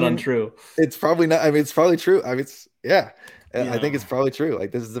and untrue. It's probably not. I mean, it's probably true. I mean, I think it's probably true.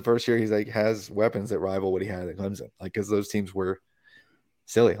 Like this is the first year he's like has weapons that rival what he had at Clemson. Like because those teams were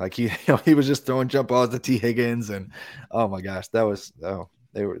silly. Like he was just throwing jump balls to T. Higgins, and oh my gosh, they were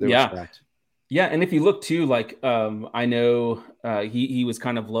stacked. Yeah, and if you look too, like I know he was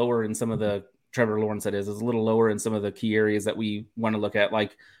kind of lower in some of the Trevor Lawrence is a little lower in some of the key areas that we want to look at,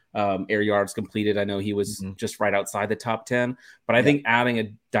 like air yards completed. I know he was just right outside the top 10, but I think adding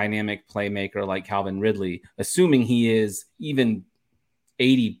a dynamic playmaker like Calvin Ridley, assuming he is even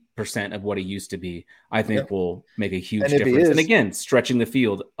 80% of what he used to be, I think will make a huge difference. And again, stretching the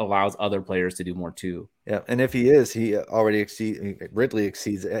field allows other players to do more too. Yeah, and if he already Ridley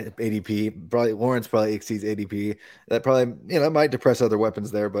exceeds ADP. Probably Lawrence probably exceeds ADP. That probably might depress other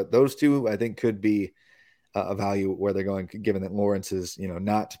weapons there, but those two I think could be a value where they're going, given that Lawrence is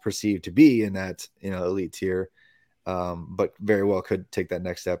not perceived to be in that elite tier, but very well could take that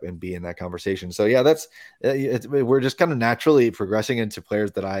next step and be in that conversation. So yeah, that's we're just kind of naturally progressing into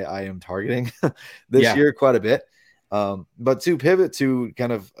players that I am targeting this year quite a bit. But to pivot to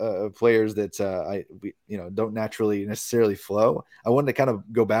kind of players that don't naturally necessarily flow, I wanted to kind of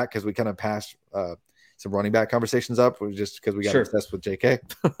go back because we kind of passed some running back conversations up just because we got obsessed with JK.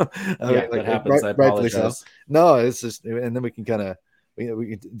 That happens. Rightfully so. No, it's just, and then we can kind of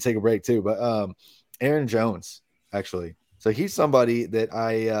we can take a break too. But Aaron Jones, actually, so he's somebody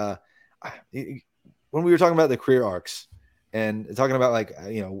that when we were talking about the career arcs and talking about like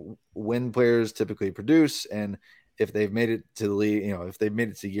when players typically produce and if they've made it to the league, if they've made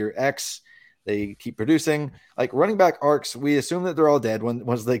it to year X, they keep producing. Like running back arcs, we assume that they're all dead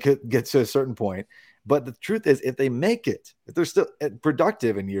once they could get to a certain point. But the truth is, if they make it, if they're still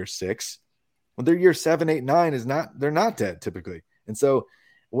productive in year 6, when their year 7, 8, 9 they're not dead typically. And so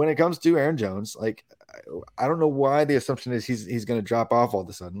when it comes to Aaron Jones, like I don't know why the assumption is he's going to drop off all of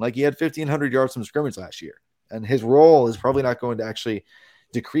a sudden. Like he had 1,500 yards from scrimmage last year, and his role is probably not going to actually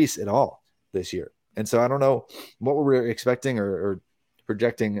decrease at all this year. And so I don't know what we're expecting or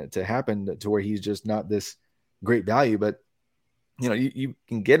projecting to happen to where he's just not this great value, but you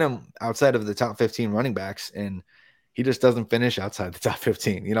can get him outside of the top 15 running backs and he just doesn't finish outside the top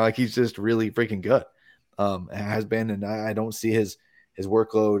 15, like he's just really freaking good. Has been. And I don't see his his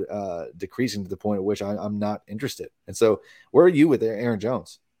workload decreasing to the point at which I'm not interested. And so where are you with Aaron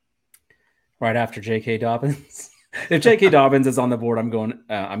Jones? Right after J.K. Dobbins. If J.K. Dobbins is on the board, I'm going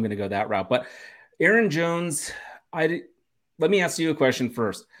to go that route. But Aaron Jones, let me ask you a question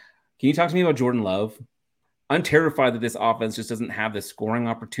first. Can you talk to me about Jordan Love? I'm terrified that this offense just doesn't have the scoring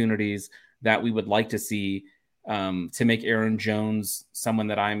opportunities that we would like to see to make Aaron Jones someone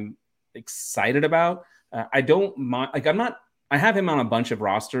that I'm excited about. I don't mind. I have him on a bunch of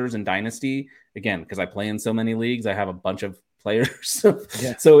rosters in Dynasty, again, because I play in so many leagues. I have a bunch of players.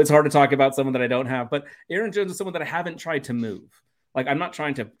 So it's hard to talk about someone that I don't have. But Aaron Jones is someone that I haven't tried to move. Like, I'm not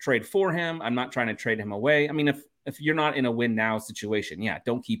trying to trade for him. I'm not trying to trade him away. I mean, if you're not in a win now situation,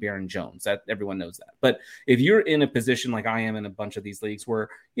 don't keep Aaron Jones. That everyone knows that. But if you're in a position like I am in a bunch of these leagues where,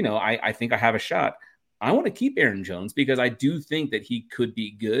 I think I have a shot, I want to keep Aaron Jones because I do think that he could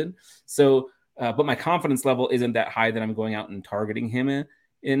be good. So, but my confidence level isn't that high that I'm going out and targeting him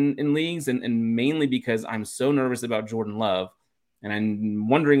in leagues, and mainly because I'm so nervous about Jordan Love. And I'm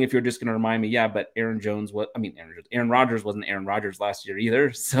wondering if you're just going to remind me, but Aaron Rodgers wasn't Aaron Rodgers last year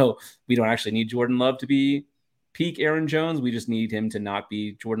either. So we don't actually need Jordan Love to be peak Aaron Jones. We just need him to not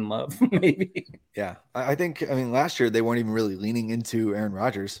be Jordan Love, maybe. Yeah. I think, last year they weren't even really leaning into Aaron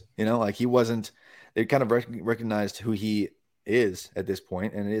Rodgers, like he wasn't, they kind of recognized who he is at this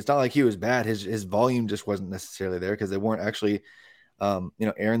point. And it's not like he was bad. His volume just wasn't necessarily there because they weren't actually,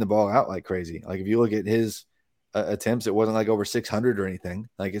 airing the ball out like crazy. Like if you look at his attempts, it wasn't like over 600 or anything.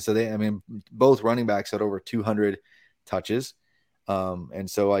 Like, so both running backs had over 200 touches. And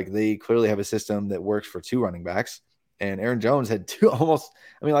so like they clearly have a system that works for two running backs, and Aaron Jones had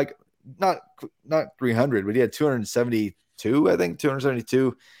not 300, but he had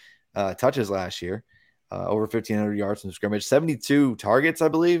 272 touches last year, over 1,500 yards from scrimmage, 72 targets, I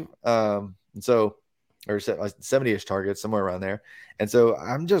believe. And so, or 70-ish targets, somewhere around there. And so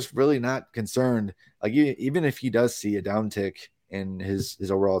I'm just really not concerned. Like even if he does see a downtick in his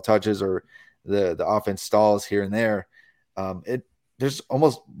overall touches or the offense stalls here and there, there's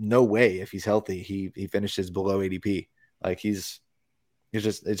almost no way if he's healthy he finishes below ADP. Like it's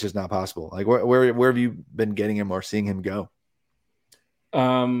just not possible. Like where have you been getting him or seeing him go?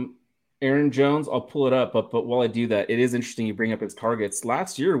 Aaron Jones, I'll pull it up, but while I do that, it is interesting you bring up his targets.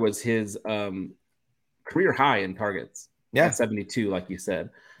 Last year was his career high in targets. Yeah. At 72, like you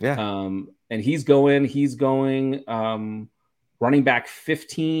said. Yeah. And he's going running back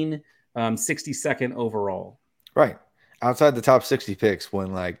 15, 62nd overall. Right. Outside the top 60 picks,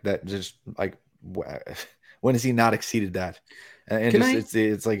 when like that, just like when has he not exceeded that? And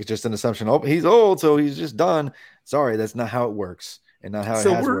it's like just an assumption. Oh, he's old, so he's just done. Sorry, that's not how it works, and not how it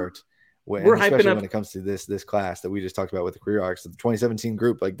has worked. We're especially hyping up when it comes to this class that we just talked about with the career arcs, the 2017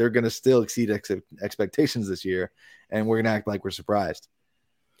 group. Like they're going to still exceed expectations this year, and we're going to act like we're surprised.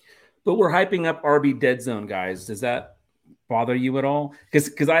 But we're hyping up RB dead zone, guys. Does that bother you at all?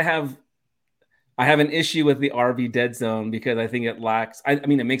 Because I have an issue with the RB dead zone because I think it lacks. I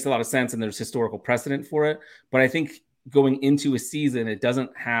mean, it makes a lot of sense and there's historical precedent for it, but I think going into a season, it doesn't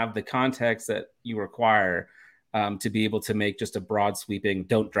have the context that you require to be able to make just a broad sweeping.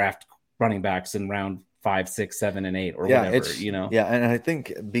 Don't draft running backs in round 5, 6, 7, and 8 or whatever. Yeah, and I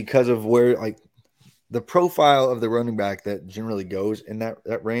think because of where like the profile of the running back that generally goes in that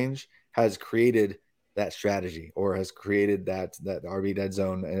range has created that strategy or has created that RB dead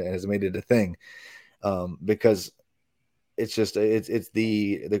zone and has made it a thing, because it's just it's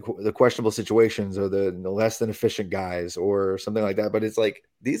the questionable situations or the less than efficient guys or something like that. But it's like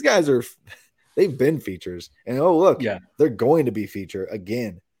these guys they've been features, and they're going to be feature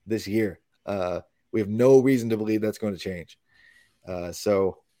again this year. We have no reason to believe that's going to change.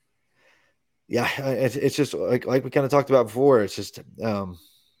 So yeah, it's just like we kind of talked about before. It's just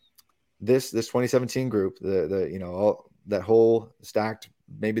this 2017 group, all that whole stacked,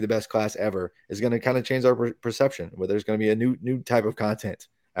 maybe the best class ever, is going to kind of change our perception. Where there's going to be a new type of content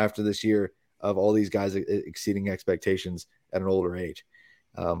after this year of all these guys exceeding expectations at an older age,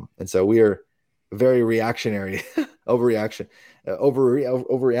 and so we are very reactionary, overreactive. I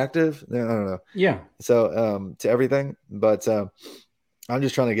don't know. Yeah. So to everything, but I'm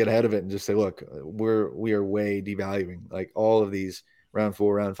just trying to get ahead of it and just say, look, we are way devaluing like all of these round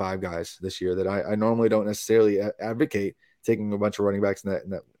 4, round 5 guys this year that I normally don't necessarily advocate taking a bunch of running backs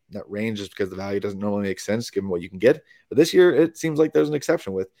in that range just because the value doesn't normally make sense given what you can get. But this year it seems like there's an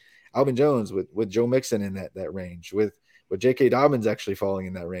exception with Alvin Jones, with Joe Mixon in that range, with J.K. Dobbins actually falling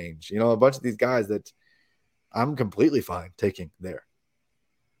in that range. A bunch of these guys that I'm completely fine taking there.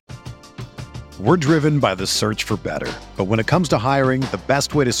 We're driven by the search for better. But when it comes to hiring, the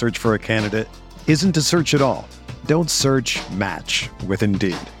best way to search for a candidate isn't to search at all. Don't search, match with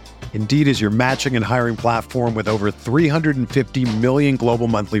Indeed. Indeed is your matching and hiring platform with over 350 million global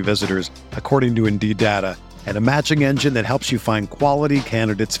monthly visitors, according to Indeed data, and a matching engine that helps you find quality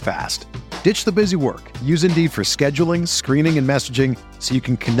candidates fast. Ditch the busy work. Use Indeed for scheduling, screening, and messaging so you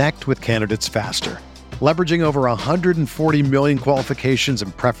can connect with candidates faster. Leveraging over 140 million qualifications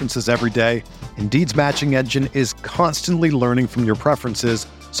and preferences every day, Indeed's matching engine is constantly learning from your preferences,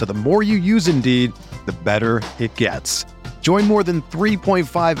 so the more you use Indeed, the better it gets. Join more than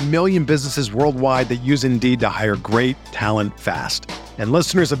 3.5 million businesses worldwide that use Indeed to hire great talent fast. And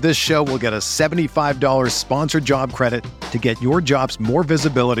listeners of this show will get a $75 sponsored job credit to get your jobs more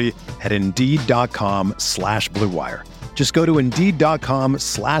visibility at Indeed.com/Blue Wire. Just go to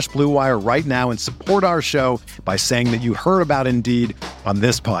Indeed.com/Blue Wire right now and support our show by saying that you heard about Indeed on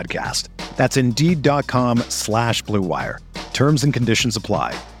this podcast. That's Indeed.com/Blue Wire. Terms and conditions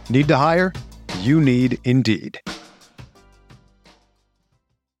apply. Need to hire? You need Indeed.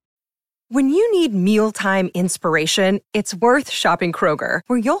 When you need mealtime inspiration, it's worth shopping Kroger,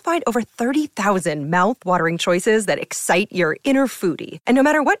 where you'll find over 30,000 mouth-watering choices that excite your inner foodie. And no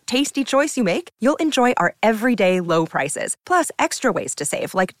matter what tasty choice you make, you'll enjoy our everyday low prices, plus extra ways to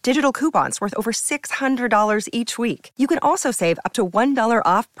save, like digital coupons worth over $600 each week. You can also save up to $1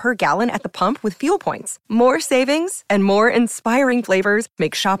 off per gallon at the pump with fuel points. More savings and more inspiring flavors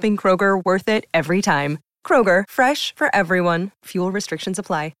make shopping Kroger worth it every time. Kroger, fresh for everyone. Fuel restrictions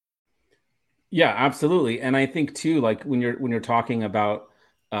apply. Yeah, absolutely. And I think too, like when you're talking about,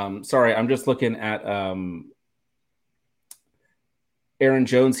 sorry, I'm just looking at Aaron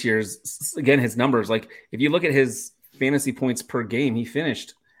Jones here's again his numbers. Like if you look at his fantasy points per game, he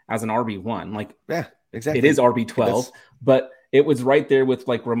finished as an RB1. Like yeah, exactly. It is RB12, but it was right there with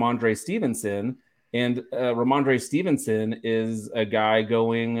like Ramondre Stevenson, and Ramondre Stevenson is a guy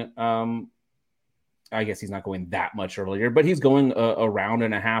going. I guess he's not going that much earlier, but he's going a round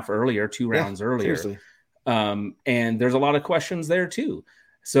and a half earlier, 2 rounds earlier. Seriously. And there's a lot of questions there too.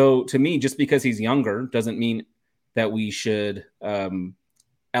 So to me, just because he's younger doesn't mean that we should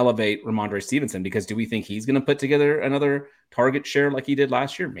elevate Ramondre Stevenson, because do we think he's going to put together another target share like he did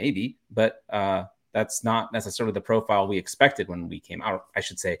last year? Maybe, but that's not necessarily the profile we expected when we came out. I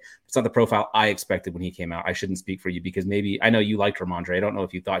should say it's not the profile I expected when he came out. I shouldn't speak for you because maybe I know you liked Ramondre. I don't know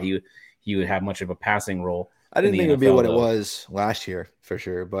if you thought he would have much of a passing role. I didn't think it would be what it was last year for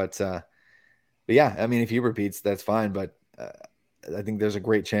sure. But yeah, I mean, if he repeats, that's fine. But I think there's a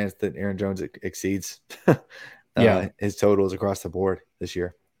great chance that Aaron Jones exceeds his totals across the board this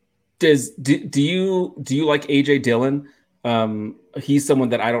year. Do you like AJ Dillon? He's someone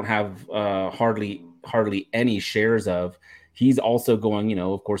that I don't have hardly any shares of. He's also going,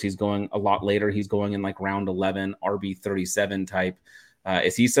 of course, he's going a lot later. He's going in like round 11, RB 37 type.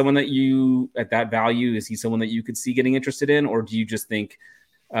 Is he someone that you, at that value, is he someone that you could see getting interested in? Or do you just think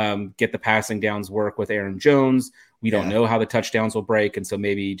get the passing downs work with Aaron Jones? We don't know how the touchdowns will break. And so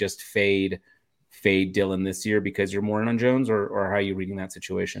maybe just fade Dillon this year because you're more in on Jones, or how are you reading that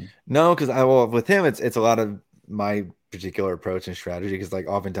situation? No, because with him, it's a lot of my particular approach and strategy. Because like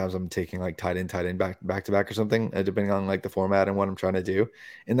oftentimes I'm taking like tight end back to back or something, depending on like the format and what I'm trying to do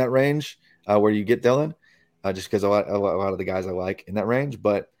in that range where you get Dillon. Just because a lot of the guys I like in that range,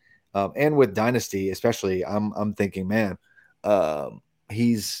 but and with Dynasty especially, I'm thinking, man,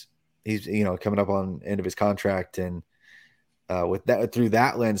 he's coming up on end of his contract, and with that through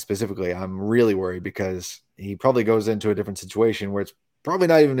that lens specifically, I'm really worried because he probably goes into a different situation where it's probably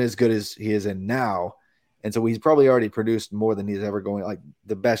not even as good as he is in now, and so he's probably already produced more than he's ever going, like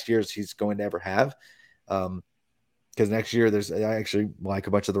the best years he's going to ever have. Because next year I actually like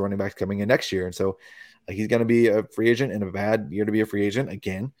a bunch of the running backs coming in next year, and so. He's going to be a free agent and a bad year to be a free agent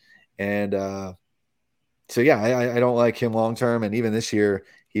again. And so, yeah, I don't like him long-term. And even this year,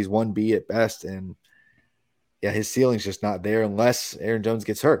 he's 1B at best. And yeah, his ceiling's just not there unless Aaron Jones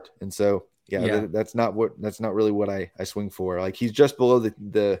gets hurt. And so, that's not really what I swing for. Like he's just below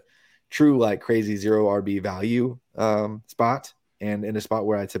the true, like crazy 0 RB value spot. And in a spot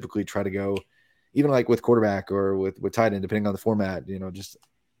where I typically try to go, even like with quarterback or with tight end, depending on the format, just,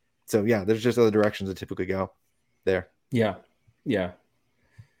 so yeah, there's just other directions that typically go there. Yeah.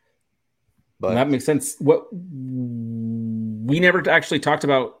 But that makes sense. What we never actually talked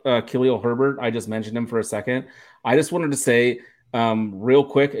about Khalil Herbert. I just mentioned him for a second. I just wanted to say real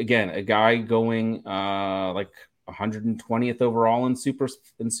quick, again, a guy going like 120th overall in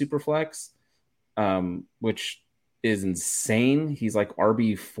Superflex, which is insane. He's like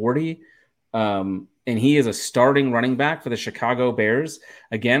RB 40. And he is a starting running back for the Chicago Bears.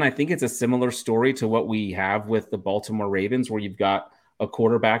 Again, I think it's a similar story to what we have with the Baltimore Ravens, where you've got a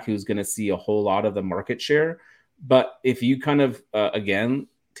quarterback who's going to see a whole lot of the market share. But if you kind of, again,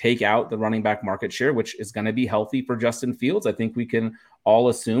 take out the running back market share, which is going to be healthy for Justin Fields, I think we can all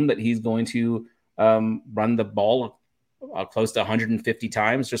assume that he's going to run the ball close to 150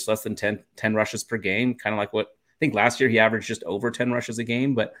 times, just less than 10 rushes per game, kind of like what I think last year he averaged just over 10 rushes a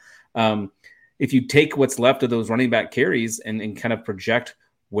game. But if you take what's left of those running back carries and kind of project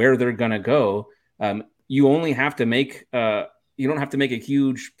where they're going to go, you only have to make you don't have to make a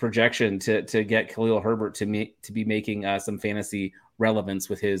huge projection to get Khalil Herbert to be making some fantasy relevance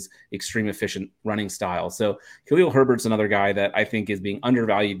with his extreme efficient running style. So Khalil Herbert's another guy that I think is being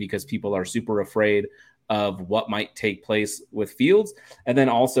undervalued because people are super afraid of what might take place with Fields, and then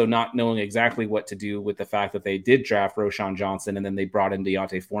also not knowing exactly what to do with the fact that they did draft Roschon Johnson and then they brought in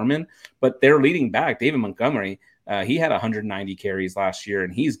Deontay Foreman, but their leading back, David Montgomery, he had 190 carries last year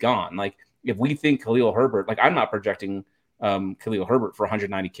and he's gone. Like if we think Khalil Herbert, like I'm not projecting Khalil Herbert for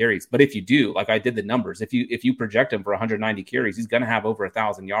 190 carries, but if you do, like I did the numbers, if you project him for 190 carries, he's going to have over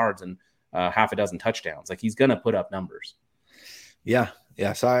 1,000 yards and half a dozen touchdowns. Like he's going to put up numbers. Yeah.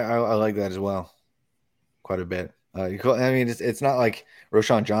 So I like that as well. Quite a bit. I mean, it's not like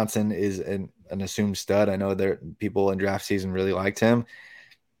Roschon Johnson is an assumed stud. I know that people in draft season really liked him.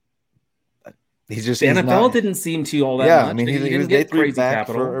 He's NFL didn't seem to all that much. I mean, he didn't get crazy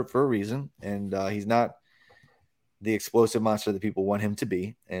capital for a reason, and he's not the explosive monster that people want him to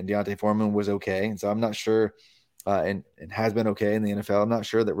be. And Deontay Foreman was okay, and so I'm not sure, and has been okay in the NFL. I'm not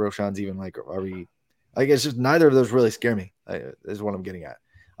sure that Roschon's even like, are we? I guess just neither of those really scare me. Is what I'm getting at.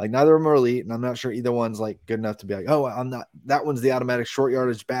 Like neither of them are elite, and I'm not sure either one's like good enough to be like, oh, I'm not. That one's the automatic short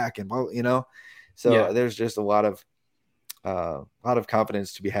yardage back, and well, So there's just a lot of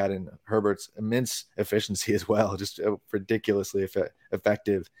confidence to be had in Herbert's immense efficiency as well, just ridiculously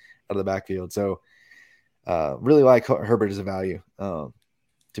effective out of the backfield. So really like Herbert as a value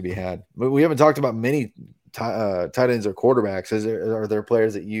to be had. But we haven't talked about many tight ends or quarterbacks. Are there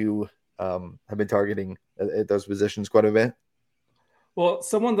players that you have been targeting at those positions quite a bit? Well,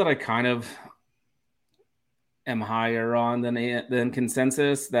 someone that I kind of am higher on than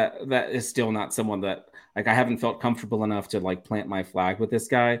consensus, that is still not someone that like I haven't felt comfortable enough to like plant my flag with this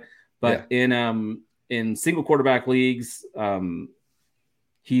guy. But in single quarterback leagues,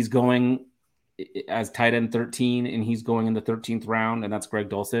 he's going as tight end 13, and he's going in the 13th round, and that's Greg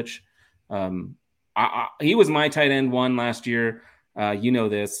Dulcich. He was my tight end 1 last year. You know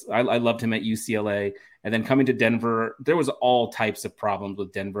this. I loved him at UCLA. And then coming to Denver, there was all types of problems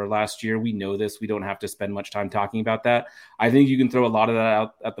with Denver last year. We know this. We don't have to spend much time talking about that. I think you can throw a lot of that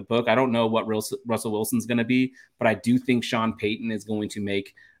out at the book. I don't know what Russell Wilson's going to be, but I do think Sean Payton is going to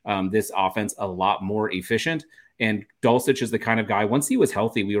make this offense a lot more efficient. And Dulcich is the kind of guy, once he was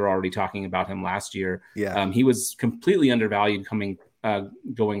healthy, we were already talking about him last year. Yeah. He was completely undervalued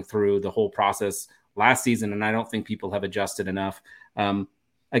going through the whole process last season, and I don't think people have adjusted enough.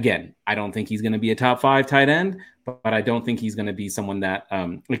 Again, I don't think he's going to be a top 5 tight end, but I don't think he's going to be someone that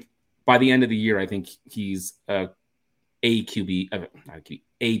by the end of the year, I think he's a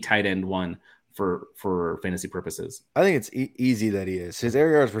tight end 1 for fantasy purposes. I think it's easy that he is. His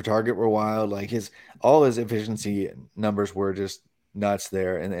air yards per target were wild. Like all his efficiency numbers were just nuts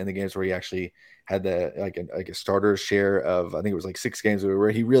there. In the games where he actually had a starter share of, I think it was like 6 games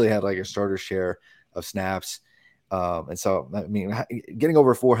where he really had like a starter share of snaps. And so, I mean, getting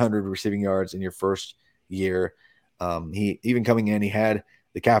over 400 receiving yards in your first year, he even coming in, he had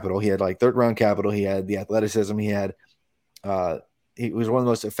the capital. He had like 3rd round capital. He had the athleticism. He had, he was one of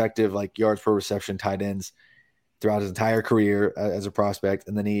the most effective like yards per reception tight ends throughout his entire career as a prospect.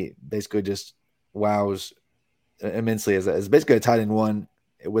 And then he basically just wows immensely as basically a tight end 1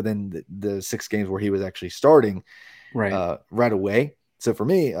 within the 6 games where he was actually starting right away. So for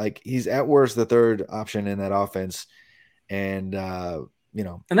me, like he's at worst the 3rd option in that offense, and and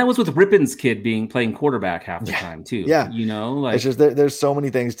that was with Rippon's kid playing quarterback half the time too. Yeah, like it's just there's so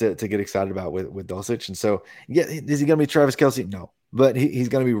many things to get excited about with Dulcich, and so is he going to be Travis Kelce? No, but he's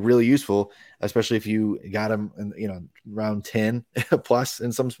going to be really useful, especially if you got him in round 10 plus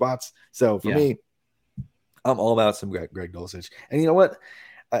in some spots. So for me, I'm all about some Greg Dulcich, and you know what,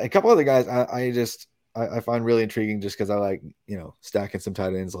 a couple other guys I find really intriguing just because I like, stacking some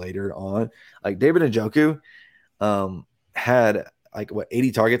tight ends later on. Like David Njoku had like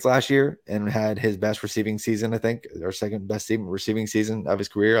 80 targets last year and had his best receiving season, I think, or second best receiving season of his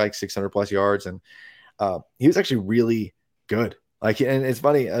career, like 600 plus yards. And he was actually really good. Like, and it's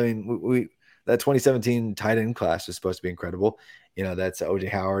funny. I mean, that 2017 tight end class was supposed to be incredible. That's OJ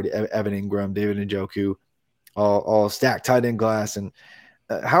Howard, Evan Ingram, David Njoku, all stacked tight end class. And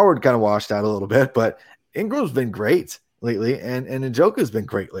Howard kind of washed out a little bit, but Ingram's been great. lately, and Njoku's been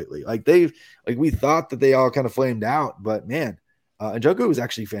great lately. We thought that they all kind of flamed out, but man, Njoku was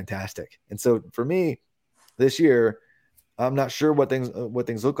actually fantastic. And so for me this year, I'm not sure what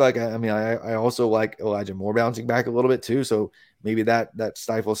things look like. I also like Elijah Moore bouncing back a little bit too. So maybe that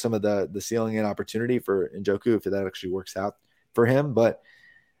stifles some of the ceiling and opportunity for Njoku if that actually works out for him. But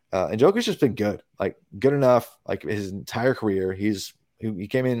Njoku's just been good, like good enough, like his entire career. He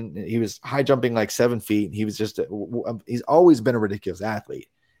came in, he was high jumping like 7 feet. He was he's always been a ridiculous athlete.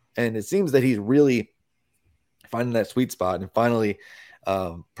 And it seems that he's really finding that sweet spot and finally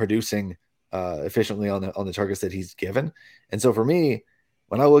producing efficiently on the targets that he's given. And so for me,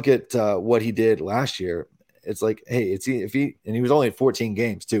 when I look at what he did last year, it's like, hey, he was only at 14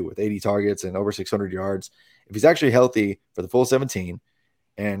 games too, with 80 targets and over 600 yards. If he's actually healthy for the full 17,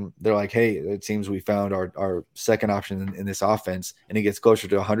 and they're like, hey, it seems we found our second option in this offense, and he gets closer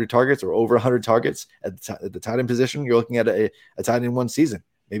to 100 targets or over 100 targets at the tight end position, you're looking at a tight end 1 season,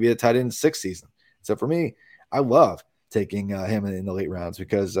 maybe a tight end 6 season. So for me, I love taking him in the late rounds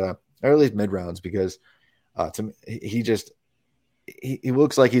because, or at least mid rounds, because to me, he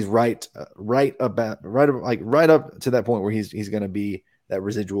looks like he's right up to that point where he's going to be that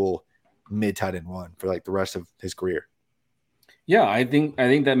residual mid tight end 1 for like the rest of his career. Yeah, I think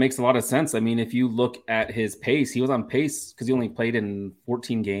that makes a lot of sense. I mean, if you look at his pace, he was on pace because he only played in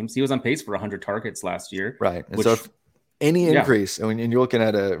 14 games. He was on pace for 100 targets last year. Right. And so if any increase, I mean, and you're looking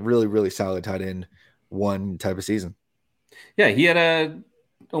at a really, really solid tight end 1 type of season. Yeah, he had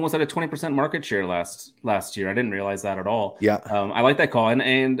almost had a 20% market share last year. I didn't realize that at all. Yeah. I like that call.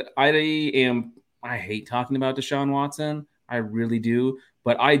 And I hate talking about Deshaun Watson. I really do.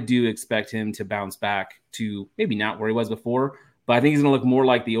 But I do expect him to bounce back to maybe not where he was before, but I think he's going to look more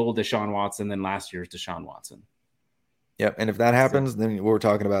like the old Deshaun Watson than last year's Deshaun Watson. Yep. And if that happens, then we're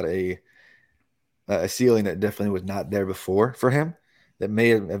talking about a ceiling that definitely was not there before for him, that may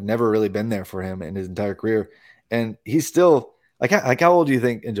have never really been there for him in his entire career. And he's still like how old do you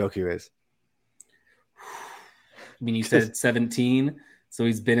think Njoku is? I mean, you said 17, so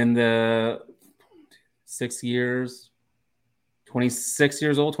he's been in the 6 years, 26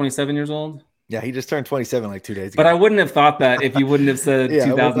 years old, 27 years old. Yeah, he just turned 27 like 2 days ago. But I wouldn't have thought that if you wouldn't have said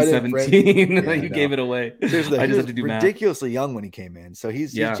 2017. You gave it away. Seriously, I just have to do ridiculously young when he came in. So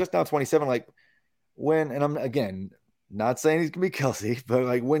he's just now 27. Like and I'm again not saying he's gonna be Kelsey, but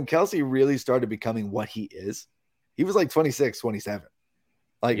like when Kelsey really started becoming what he is, he was like 26, 27.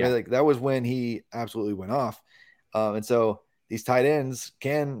 Like that was when he absolutely went off. And so these tight ends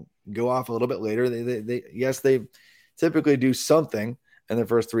can go off a little bit later. They typically do something in their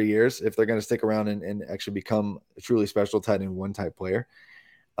first 3 years if they're going to stick around and actually become a truly special tight end 1 type player.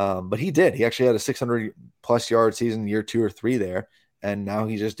 But he did. He actually had a 600+ yard season year 2 or 3 there, and now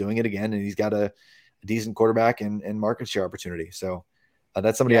he's just doing it again, and he's got a decent quarterback and market share opportunity. So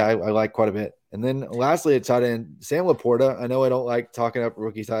that's somebody I like quite a bit. And then lastly, at tight end, Sam Laporta. I know I don't like talking up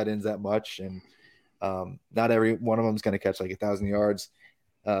rookie tight ends that much, and not every one of them is going to catch like 1,000 yards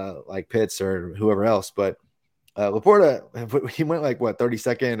like Pitts or whoever else, but Laporta, he went like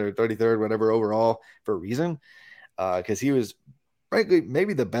 32nd or 33rd, whatever overall for a reason, because he was frankly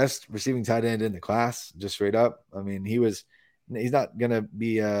maybe the best receiving tight end in the class, just straight up. I mean, he's not gonna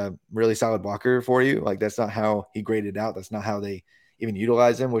be a really solid blocker for you. Like that's not how he graded out. That's not how they even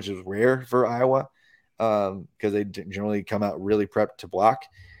utilize him, which is rare for Iowa, because they generally come out really prepped to block.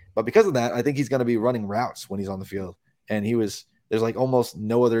 But because of that, I think he's going to be running routes when he's on the field, and there's like almost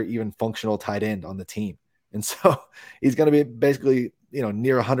no other even functional tight end on the team. And so he's going to be basically,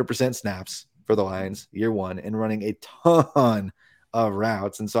 near 100% snaps for the Lions year 1 and running a ton of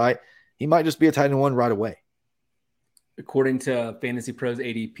routes. And so he might just be a tight end 1 right away. According to Fantasy Pros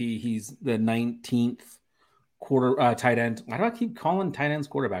ADP, he's the 19th tight end. Why do I keep calling tight ends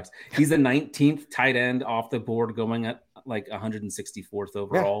quarterbacks? He's the 19th tight end off the board, going at like 164th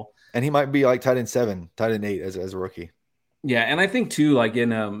overall. Yeah. And he might be like tight end 7, tight end 8 as a rookie. Yeah, and I think too, like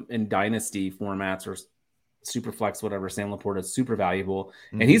in dynasty formats or super flex, whatever, Sam Laporta is super valuable.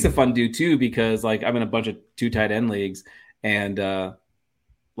 And he's a fun dude too, because like I'm in a bunch of 2 tight end leagues and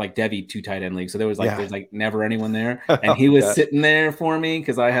like Devi 2 tight end leagues. So there's like never anyone there. And he was sitting there for me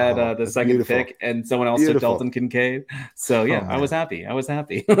because I had the second pick and someone else took Dalton Kincaid. So yeah, I was happy.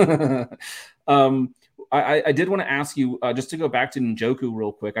 I did want to ask you, just to go back to Njoku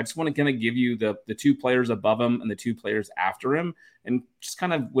real quick. I just want to kind of give you the 2 players above him and the 2 players after him. And just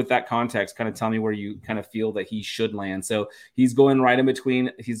kind of with that context, kind of tell me where you kind of feel that he should land. So he's going right in between.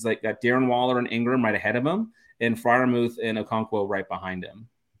 He's like got Darren Waller and Ingram right ahead of him, and Freiermuth and Okonkwo right behind him.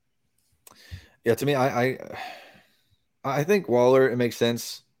 Yeah, to me, I think Waller, it makes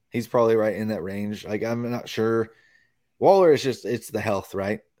sense. He's probably right in that range. Like I'm not sure Waller is just, it's the health,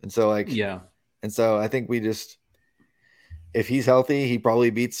 right? And so Yeah. and so I think if he's healthy, he probably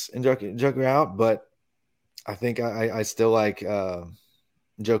beats Njoku out, but I think I still like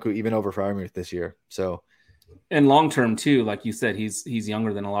Njoku even over Freiermuth this year. So, and long term too, like you said, he's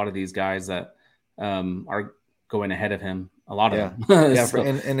younger than a lot of these guys that are going ahead of him. A lot of them. Yeah. So,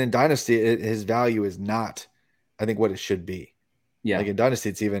 And in Dynasty, his value is not, I think, what it should be. yeah. Like in Dynasty,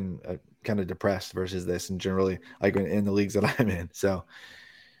 it's even kind of depressed versus this, and generally, like in the leagues that I'm in. So,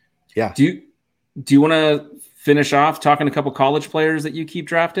 yeah. Do you want to finish off talking a couple college players that you keep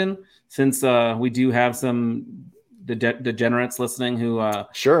drafting? Since we do have some degenerates listening who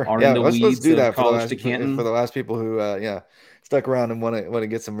sure, are yeah, in the let's weeds do of that college to Canton. for the last people who stuck around and want to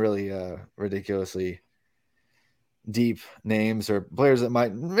get some really ridiculously deep names or players that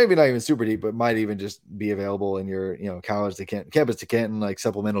might maybe not even super deep, but might even just be available in your campus to Canton like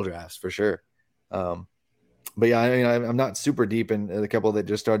supplemental drafts for sure. But yeah, I mean, I'm not super deep in the couple that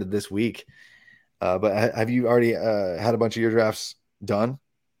just started this week. But have you already had a bunch of your drafts done?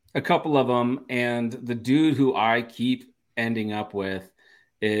 A couple of them, and the dude who I keep ending up with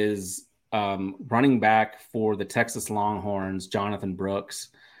is running back for the Texas Longhorns, Jonathan Brooks.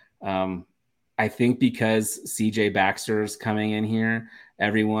 I think because CJ Baxter's coming in here,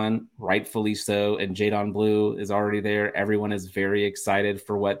 everyone, rightfully so, and Jadon Blue is already there. Everyone is very excited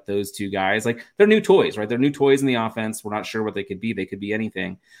for what those two guys, like, they're new toys, right? They're new toys in the offense. We're not sure what they could be. They could be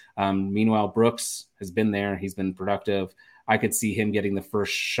anything. Meanwhile, Brooks has been there. He's been productive. I could see him getting the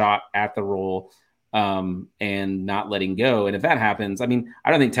first shot at the role and not letting go. And if that happens, I mean,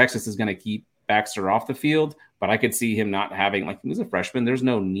 I don't think Texas is going to keep Baxter off the field, but I could see him not having, like, he's a freshman. There's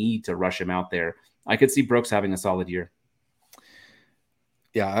no need to rush him out there. I could see Brooks having a solid year.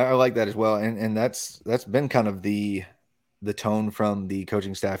 Yeah, I like that as well. And that's been kind of the tone from the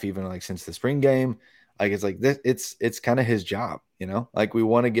coaching staff, even like since the spring game. Like it's like this, it's kind of his job, like we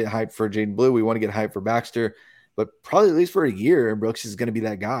want to get hyped for Jaden Blue. We want to get hyped for Baxter, but probably at least for a year, Brooks is going to be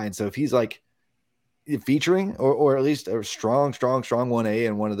that guy. And so if he's like featuring or at least a strong 1A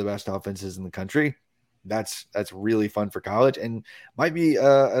and one of the best offenses in the country, that's really fun for college and might be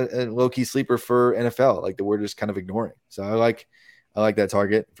a low-key sleeper for NFL, like that we're just kind of ignoring. So I like that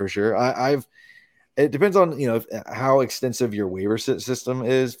target for sure. It depends on how extensive your waiver system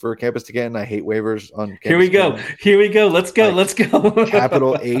is for Campus to Canton. I hate waivers on Campus. Here we go. Let's go. Like, let's go.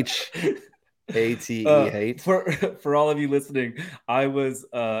 Capital HATE hate. For all of you listening, I was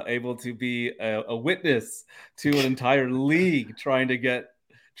able to be a witness to an entire league trying to get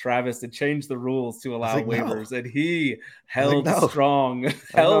Travis to change the rules to allow waivers, and he held strong.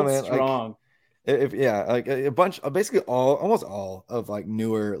 Strong. Like a bunch of basically almost all of like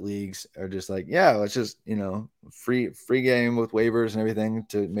newer leagues are just like, let's just free game with waivers and everything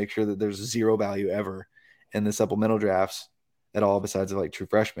to make sure that there's zero value ever in the supplemental drafts at all, besides of like true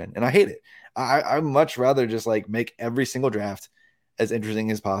freshmen. And I hate it. I much rather just like make every single draft as interesting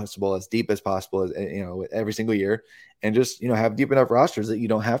as possible, as deep as possible, as every single year, and just have deep enough rosters that you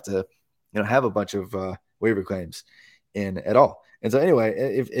don't have to have a bunch of waiver claims in at all. And so anyway,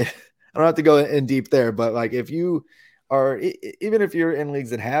 if I don't have to go in deep there, but like if you are, even if you're in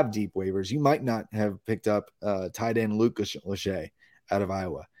leagues that have deep waivers, you might not have picked up tight end Luke Lachey out of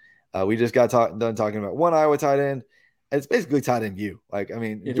Iowa. We just got done talking about one Iowa tight end. It's basically tight end you. Like, I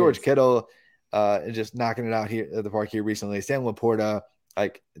mean, George Kittle just knocking it out here at the park here recently. Sam Laporta,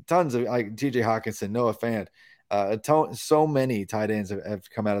 like tons of like TJ Hawkinson, Noah Fant. So many tight ends have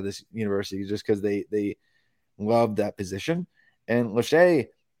come out of this university just because they love that position. And Lachey,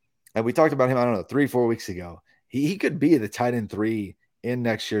 and we talked about him, I don't know, 3-4 weeks ago. He could be the tight end 3 in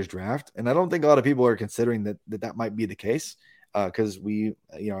next year's draft. And I don't think a lot of people are considering that might be the case because we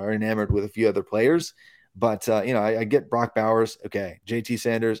are enamored with a few other players. But, I get Brock Bowers. Okay. JT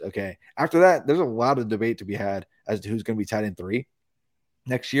Sanders. Okay. After that, there's a lot of debate to be had as to who's going to be tight end 3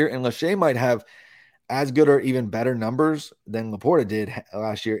 next year. And Lachey might have as good or even better numbers than Laporta did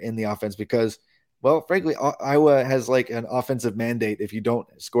last year in the offense because, well, frankly, Iowa has like an offensive mandate. If you don't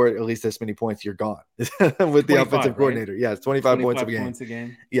score at least this many points, you're gone with the offensive coordinator. Right? Yeah, it's 25 points a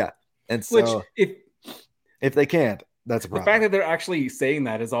game. Yeah. And so if they can't, that's a problem. The fact that they're actually saying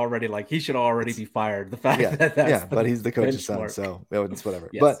that is already like he should already be fired. The fact that but he's the coach's son, so it's whatever.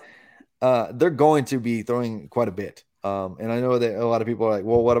 Yes. But they're going to be throwing quite a bit. And I know that a lot of people are like,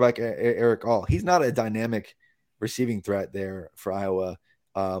 well, what about Eric All? He's not a dynamic receiving threat there for Iowa.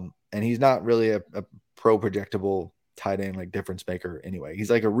 And he's not really a pro projectable tight end, like difference maker anyway. He's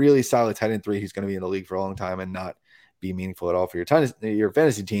like a really solid tight end 3. He's going to be in the league for a long time and not be meaningful at all for your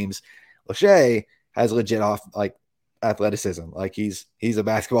fantasy teams. Lachey has legit athleticism. Like he's a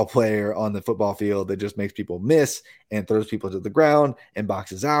basketball player on the football field that just makes people miss and throws people to the ground and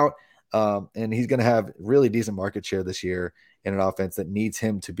boxes out. And he's going to have really decent market share this year in an offense that needs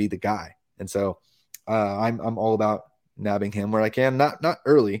him to be the guy. And so I'm all about nabbing him where I can, not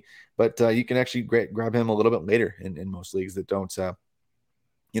early, but you can actually grab him a little bit later in most leagues that don't, that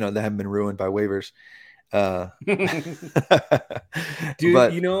haven't been ruined by waivers. Dude,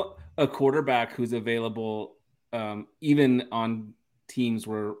 but a quarterback who's available, even on teams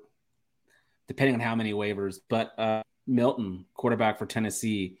where, depending on how many waivers, but Milton, quarterback for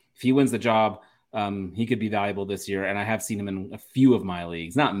Tennessee, if he wins the job, he could be valuable this year. And I have seen him in a few of my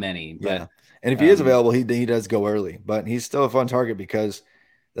leagues, not many, but yeah. And if he is available, he does go early, but he's still a fun target because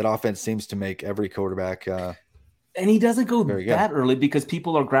that offense seems to make every quarterback. And he doesn't go that early because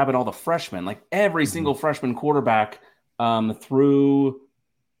people are grabbing all the freshmen, like every single freshman quarterback through.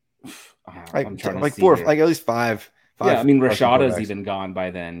 I'm trying to see four, here. like at least five. Yeah, I mean, Rashada's even gone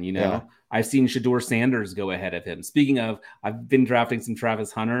by then, Yeah. I've seen Shador Sanders go ahead of him. Speaking of, I've been drafting some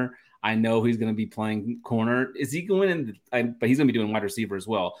Travis Hunter. I know he's going to be playing corner. Is he going in? But he's going to be doing wide receiver as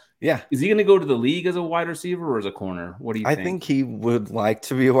well. Yeah. Is he going to go to the league as a wide receiver or as a corner? What do you think? I think he would like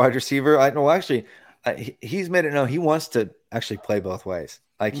to be a wide receiver. He's made it known he wants to actually play both ways.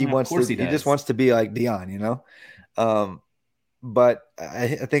 Like he just wants to be like Dion, but I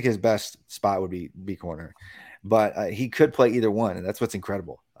think his best spot would be corner, but he could play either one. And that's what's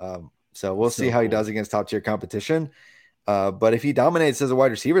incredible. So we'll see how he does against top tier competition. But if he dominates as a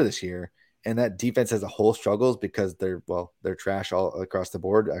wide receiver this year and that defense as a whole struggles because they're trash all across the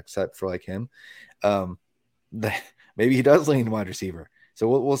board, except for like him, maybe he does lean wide receiver. So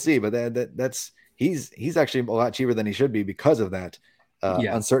we'll see, but that's he's actually a lot cheaper than he should be because of that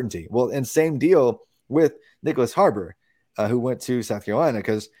uncertainty. Well, and same deal with Nicholas Harbor, who went to South Carolina,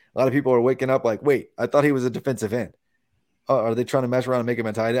 because a lot of people are waking up like, wait, I thought he was a defensive end. Oh, are they trying to mess around and make him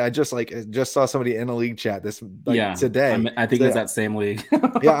a tight end? I just saw somebody in a league chat today. I think it's that same league.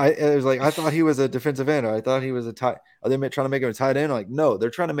 Yeah, it was like I thought he was a defensive end, or I thought he was a tight. Are they trying to make him a tight end? Like, no, they're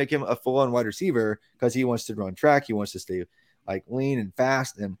trying to make him a full-on wide receiver because he wants to run track. He wants to stay like lean and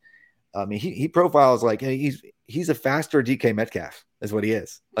fast. And I mean, he profiles like he's a faster DK Metcalf is what he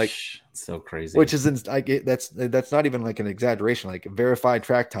is. Like, so crazy. Which is like that's not even like an exaggeration. Like verified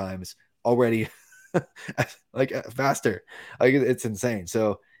track times already. Like faster, like it's insane.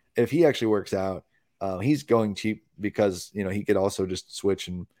 So if he actually works out, he's going cheap because he could also just switch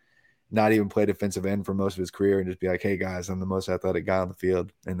and not even play defensive end for most of his career and just be like, hey guys, I'm the most athletic guy on the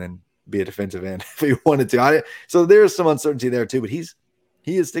field, and then be a defensive end if he wanted to. So there's some uncertainty there too, but he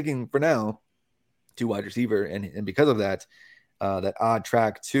is sticking for now to wide receiver, and because of that odd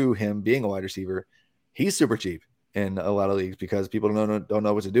track to him being a wide receiver, he's super cheap in a lot of leagues because people don't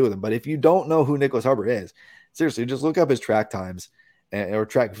know what to do with him. But if you don't know who Nicholas Harbor is, seriously, just look up his track times or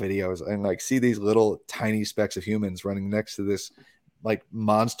track videos and like see these little tiny specks of humans running next to this like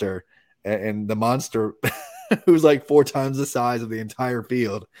monster, and the monster who's like 4 times the size of the entire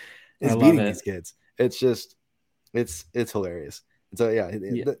field is beating these kids. It's just it's hilarious. And so yeah.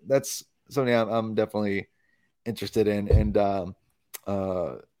 That's something I'm definitely interested in. And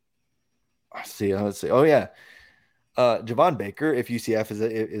let's see. Oh yeah. Javon Baker, if UCF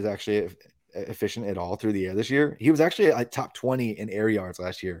is actually efficient at all through the air this year, he was actually at top 20 in air yards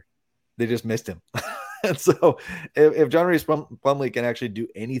last year. They just missed him. And so if John Reese Plumlee can actually do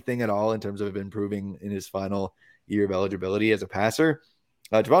anything at all in terms of improving in his final year of eligibility as a passer,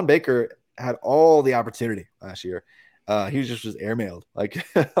 Javon Baker had all the opportunity last year. He was airmailed like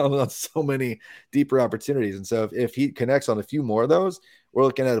on so many deeper opportunities. And so if he connects on a few more of those, we're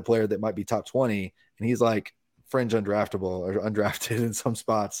looking at a player that might be top 20, and he's like fringe undraftable or undrafted in some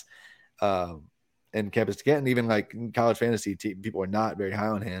spots in campus Canton, even like in college fantasy people are not very high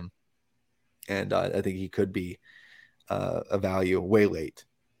on him. And I think he could be a value way late.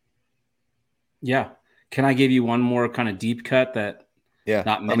 Yeah. Can I give you one more kind of deep cut that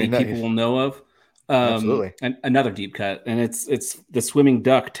not many people will know of? Absolutely. And another deep cut, and it's the swimming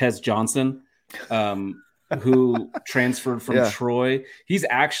duck, Tez Johnson, who transferred from Troy. He's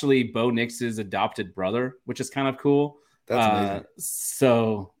actually Bo Nix's adopted brother, which is kind of cool. That's amazing.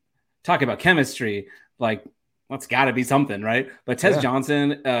 So talk about chemistry, like that's got to be something, right? But Tez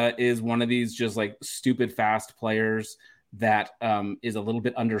Johnson is one of these just like stupid fast players that is a little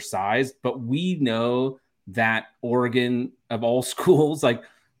bit undersized, but we know that Oregon of all schools, like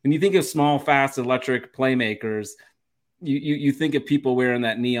when you think of small, fast, electric playmakers, you think of people wearing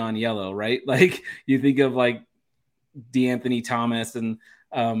that neon yellow, right? Like you think of like DeAnthony Thomas. And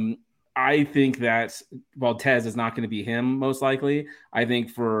I think that while Tez is not going to be him, most likely, I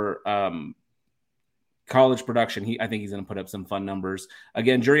think for college production, I think he's going to put up some fun numbers.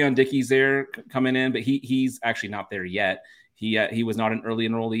 Again, Jurion Dickey's there coming in, but he's actually not there yet. He was not an early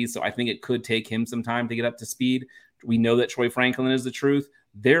enrollee, so I think it could take him some time to get up to speed. We know that Troy Franklin is the truth.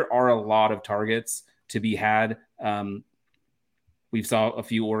 There are a lot of targets to be had. We saw a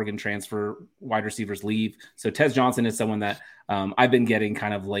few Oregon transfer wide receivers leave. So Tez Johnson is someone that I've been getting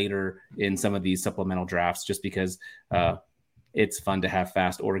kind of later in some of these supplemental drafts just because it's fun to have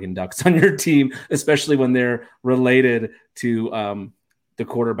fast Oregon Ducks on your team, especially when they're related to the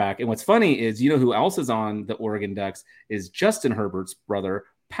quarterback. And what's funny is, who else is on the Oregon Ducks is Justin Herbert's brother,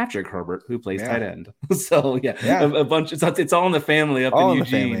 Patrick Herbert, who plays tight end. So a bunch. It's all in the family up in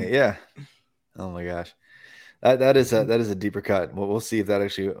Eugene. Family. Yeah. Oh my gosh. That is a deeper cut. We'll see if that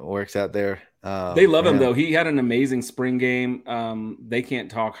actually works out there. They love him though. He had an amazing spring game. They can't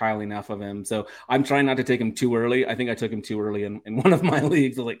talk highly enough of him. So I'm trying not to take him too early. I think I took him too early in one of my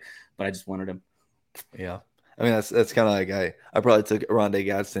leagues. But I just wanted him. Yeah. I mean, that's kind of like I probably took Rondé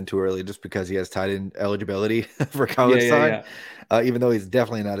Gadsden too early just because he has tight end eligibility for college side. Even though he's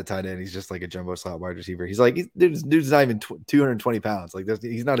definitely not a tight end, he's just like a jumbo slot wide receiver. He's like, dude's not even 220 pounds. Like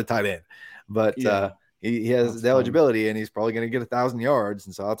he's not a tight end, but he has the eligibility and he's probably going to get 1,000 yards.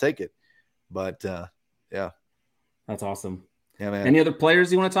 And so I'll take it. But that's awesome. Yeah, man. Any other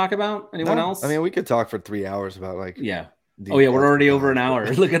players you want to talk about? Anyone else? I mean, we could talk for 3 hours about we're already over an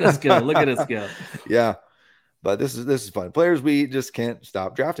hour. Look at us go. Look at us go. Yeah. But this is fun. Players we just can't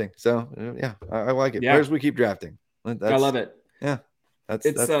stop drafting. So I like it. Players we keep drafting. I love it. Yeah, that's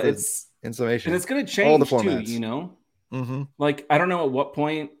in summation. And it's going to change all the formats too. Mm-hmm. Like I don't know at what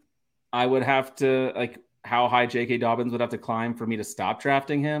point I would have to how high J.K. Dobbins would have to climb for me to stop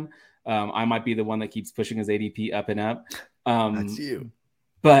drafting him. I might be the one that keeps pushing his ADP up and up. That's you.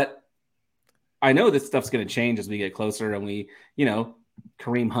 But I know this stuff's going to change as we get closer and we,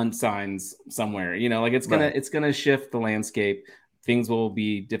 Kareem Hunt signs somewhere, it's going to shift the landscape. Things will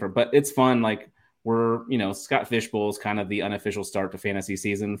be different, but it's fun. We're, Scott Fishbowl is kind of the unofficial start to fantasy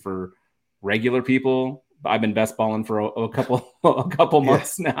season for regular people. I've been best balling for a couple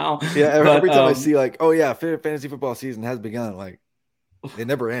months now. Yeah. Every time I see fantasy football season has begun, it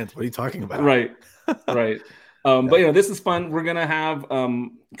never ends. What are you talking about? Right. Right. But this is fun. We're going to have a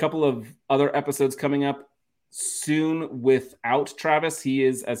couple of other episodes coming up soon without Travis. He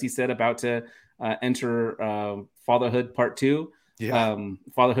is, as he said, about to enter Fatherhood Part 2. Yeah.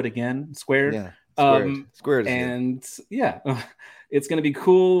 Fatherhood again, squared. Yeah. Squared. And it's going to be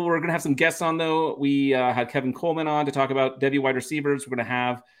cool. We're going to have some guests on though. We had Kevin Coleman on to talk about Debbie wide receivers. We're going to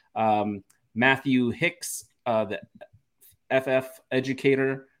have Matthew Hicks, the FF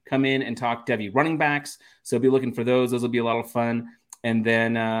educator, come in and talk Debbie running backs. So be looking for those. Those will be a lot of fun. And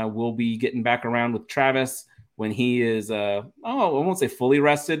then we'll be getting back around with Travis when he is, I won't say fully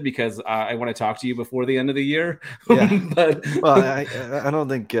rested because I want to talk to you before the end of the year. Yeah. But I don't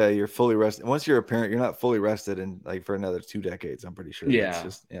think you're fully rested. Once you're a parent, you're not fully rested for another 2 decades. I'm pretty sure. Yeah. It's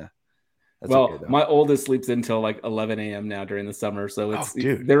just, That's well, okay, my oldest sleeps until 11 a.m. now during the summer, so it's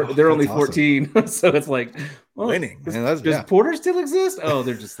dude. they're only 14, awesome. So it's winning. Does Porter still exist? Oh,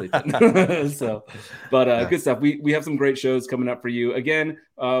 they're just sleeping. Good stuff. We have some great shows coming up for you. Again,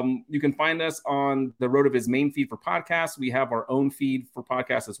 you can find us on the RotoViz main feed for podcasts. We have our own feed for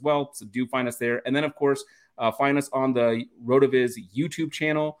podcasts as well, so do find us there. And then, of course, find us on the RotoViz YouTube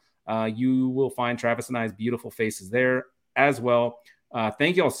channel. You will find Travis and I's beautiful faces there as well.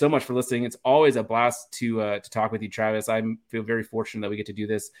 Thank you all so much for listening. It's always a blast to talk with you, Travis. I feel very fortunate that we get to do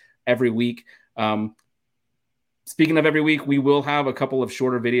this every week. Speaking of every week, we will have a couple of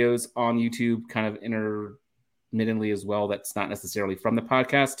shorter videos on YouTube kind of intermittently as well. That's not necessarily from the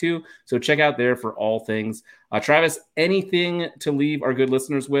podcast too. So check out there for all things. Travis, anything to leave our good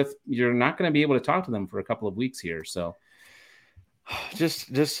listeners with? You're not going to be able to talk to them for a couple of weeks here. So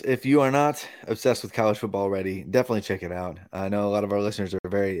just if you are not obsessed with college football already, definitely check it out. I know a lot of our listeners are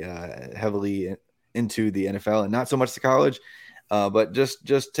very heavily into the NFL and not so much the college, but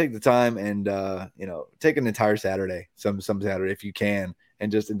just take the time and take an entire Saturday, some Saturday if you can,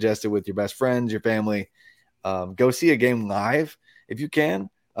 and just ingest it with your best friends, your family. Go see a game live if you can.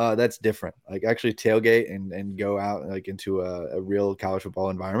 That's different. Actually tailgate and go out into a real college football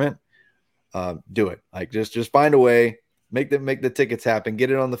environment. Do it. Just find a way. Make the tickets happen.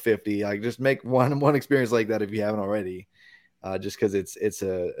 Get it on the 50. Just make one experience like that if you haven't already. Just because it's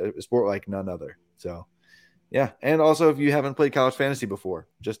a sport like none other. So, yeah. And also, if you haven't played college fantasy before,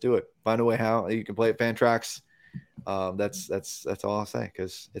 just do it. Find a way how you can play at Fantrax. That's all I'll say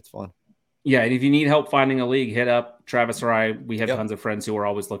because it's fun. Yeah, and if you need help finding a league, hit up Travis or I. We have Yep. tons of friends who are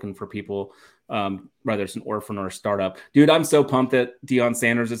always looking for people, whether it's an orphan or a startup. Dude, I'm so pumped that Deion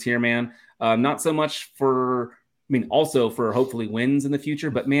Sanders is here, man. Not so much also for hopefully wins in the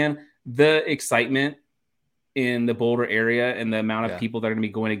future, but man, the excitement in the Boulder area and the amount of people that are going to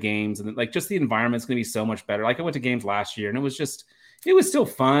be going to games, and like just the environment's going to be so much better. Like I went to games last year and it was still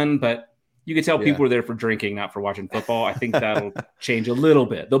fun, but you could tell people were there for drinking, not for watching football. I think that'll change a little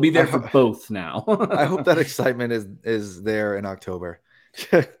bit. They'll be there for both now. I hope that excitement is there in October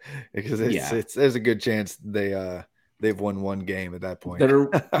because there's a good chance they've won one game at that point.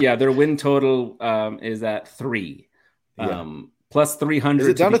 Their win total is at 3. Plus 300. Is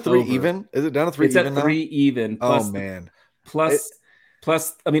it down to 3 over. even? Is it down to 3 it's even at now? 3 even. Plus, oh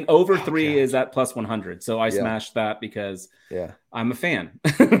man. Over 3 is at plus 100. So I smashed that because I'm a fan.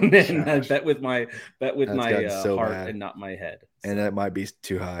 And I bet with my heart bad. and not my head. So. And that might be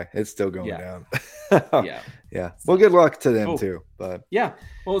too high. It's still going down. Yeah. Well, good luck to them too. But yeah.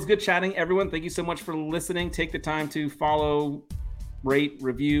 Well, it was good chatting, everyone. Thank you so much for listening. Take the time to follow, rate,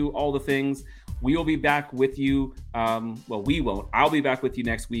 review, all the things. We will be back with you. We won't. I'll be back with you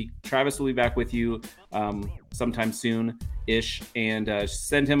next week. Travis will be back with you sometime soon-ish. And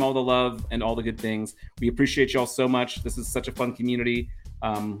send him all the love and all the good things. We appreciate y'all so much. This is such a fun community.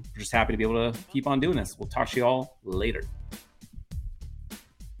 We're just happy to be able to keep on doing this. We'll talk to you all later.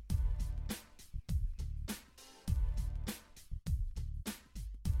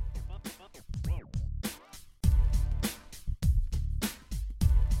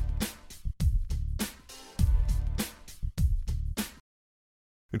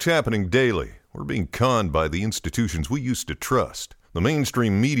 It's happening daily. We're being conned by the institutions we used to trust. The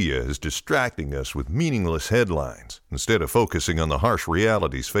mainstream media is distracting us with meaningless headlines instead of focusing on the harsh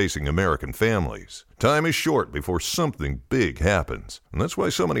realities facing American families. Time is short before something big happens, and that's why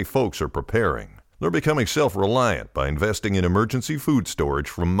so many folks are preparing. They're becoming self-reliant by investing in emergency food storage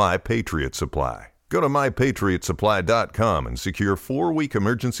from My Patriot Supply. Go to MyPatriotSupply.com and secure 4-week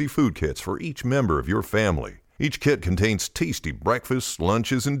emergency food kits for each member of your family. Each kit contains tasty breakfasts,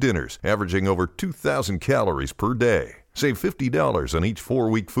 lunches, and dinners, averaging over 2,000 calories per day. Save $50 on each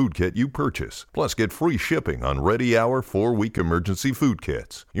 4-week food kit you purchase. Plus, get free shipping on Ready Hour 4-week emergency food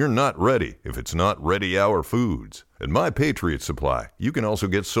kits. You're not ready if it's not Ready Hour Foods. At My Patriot Supply, you can also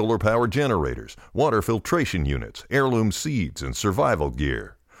get solar power generators, water filtration units, heirloom seeds, and survival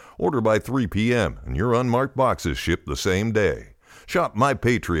gear. Order by 3 p.m. and your unmarked boxes ship the same day. Shop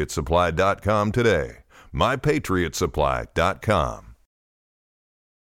MyPatriotSupply.com today. MyPatriotSupply.com.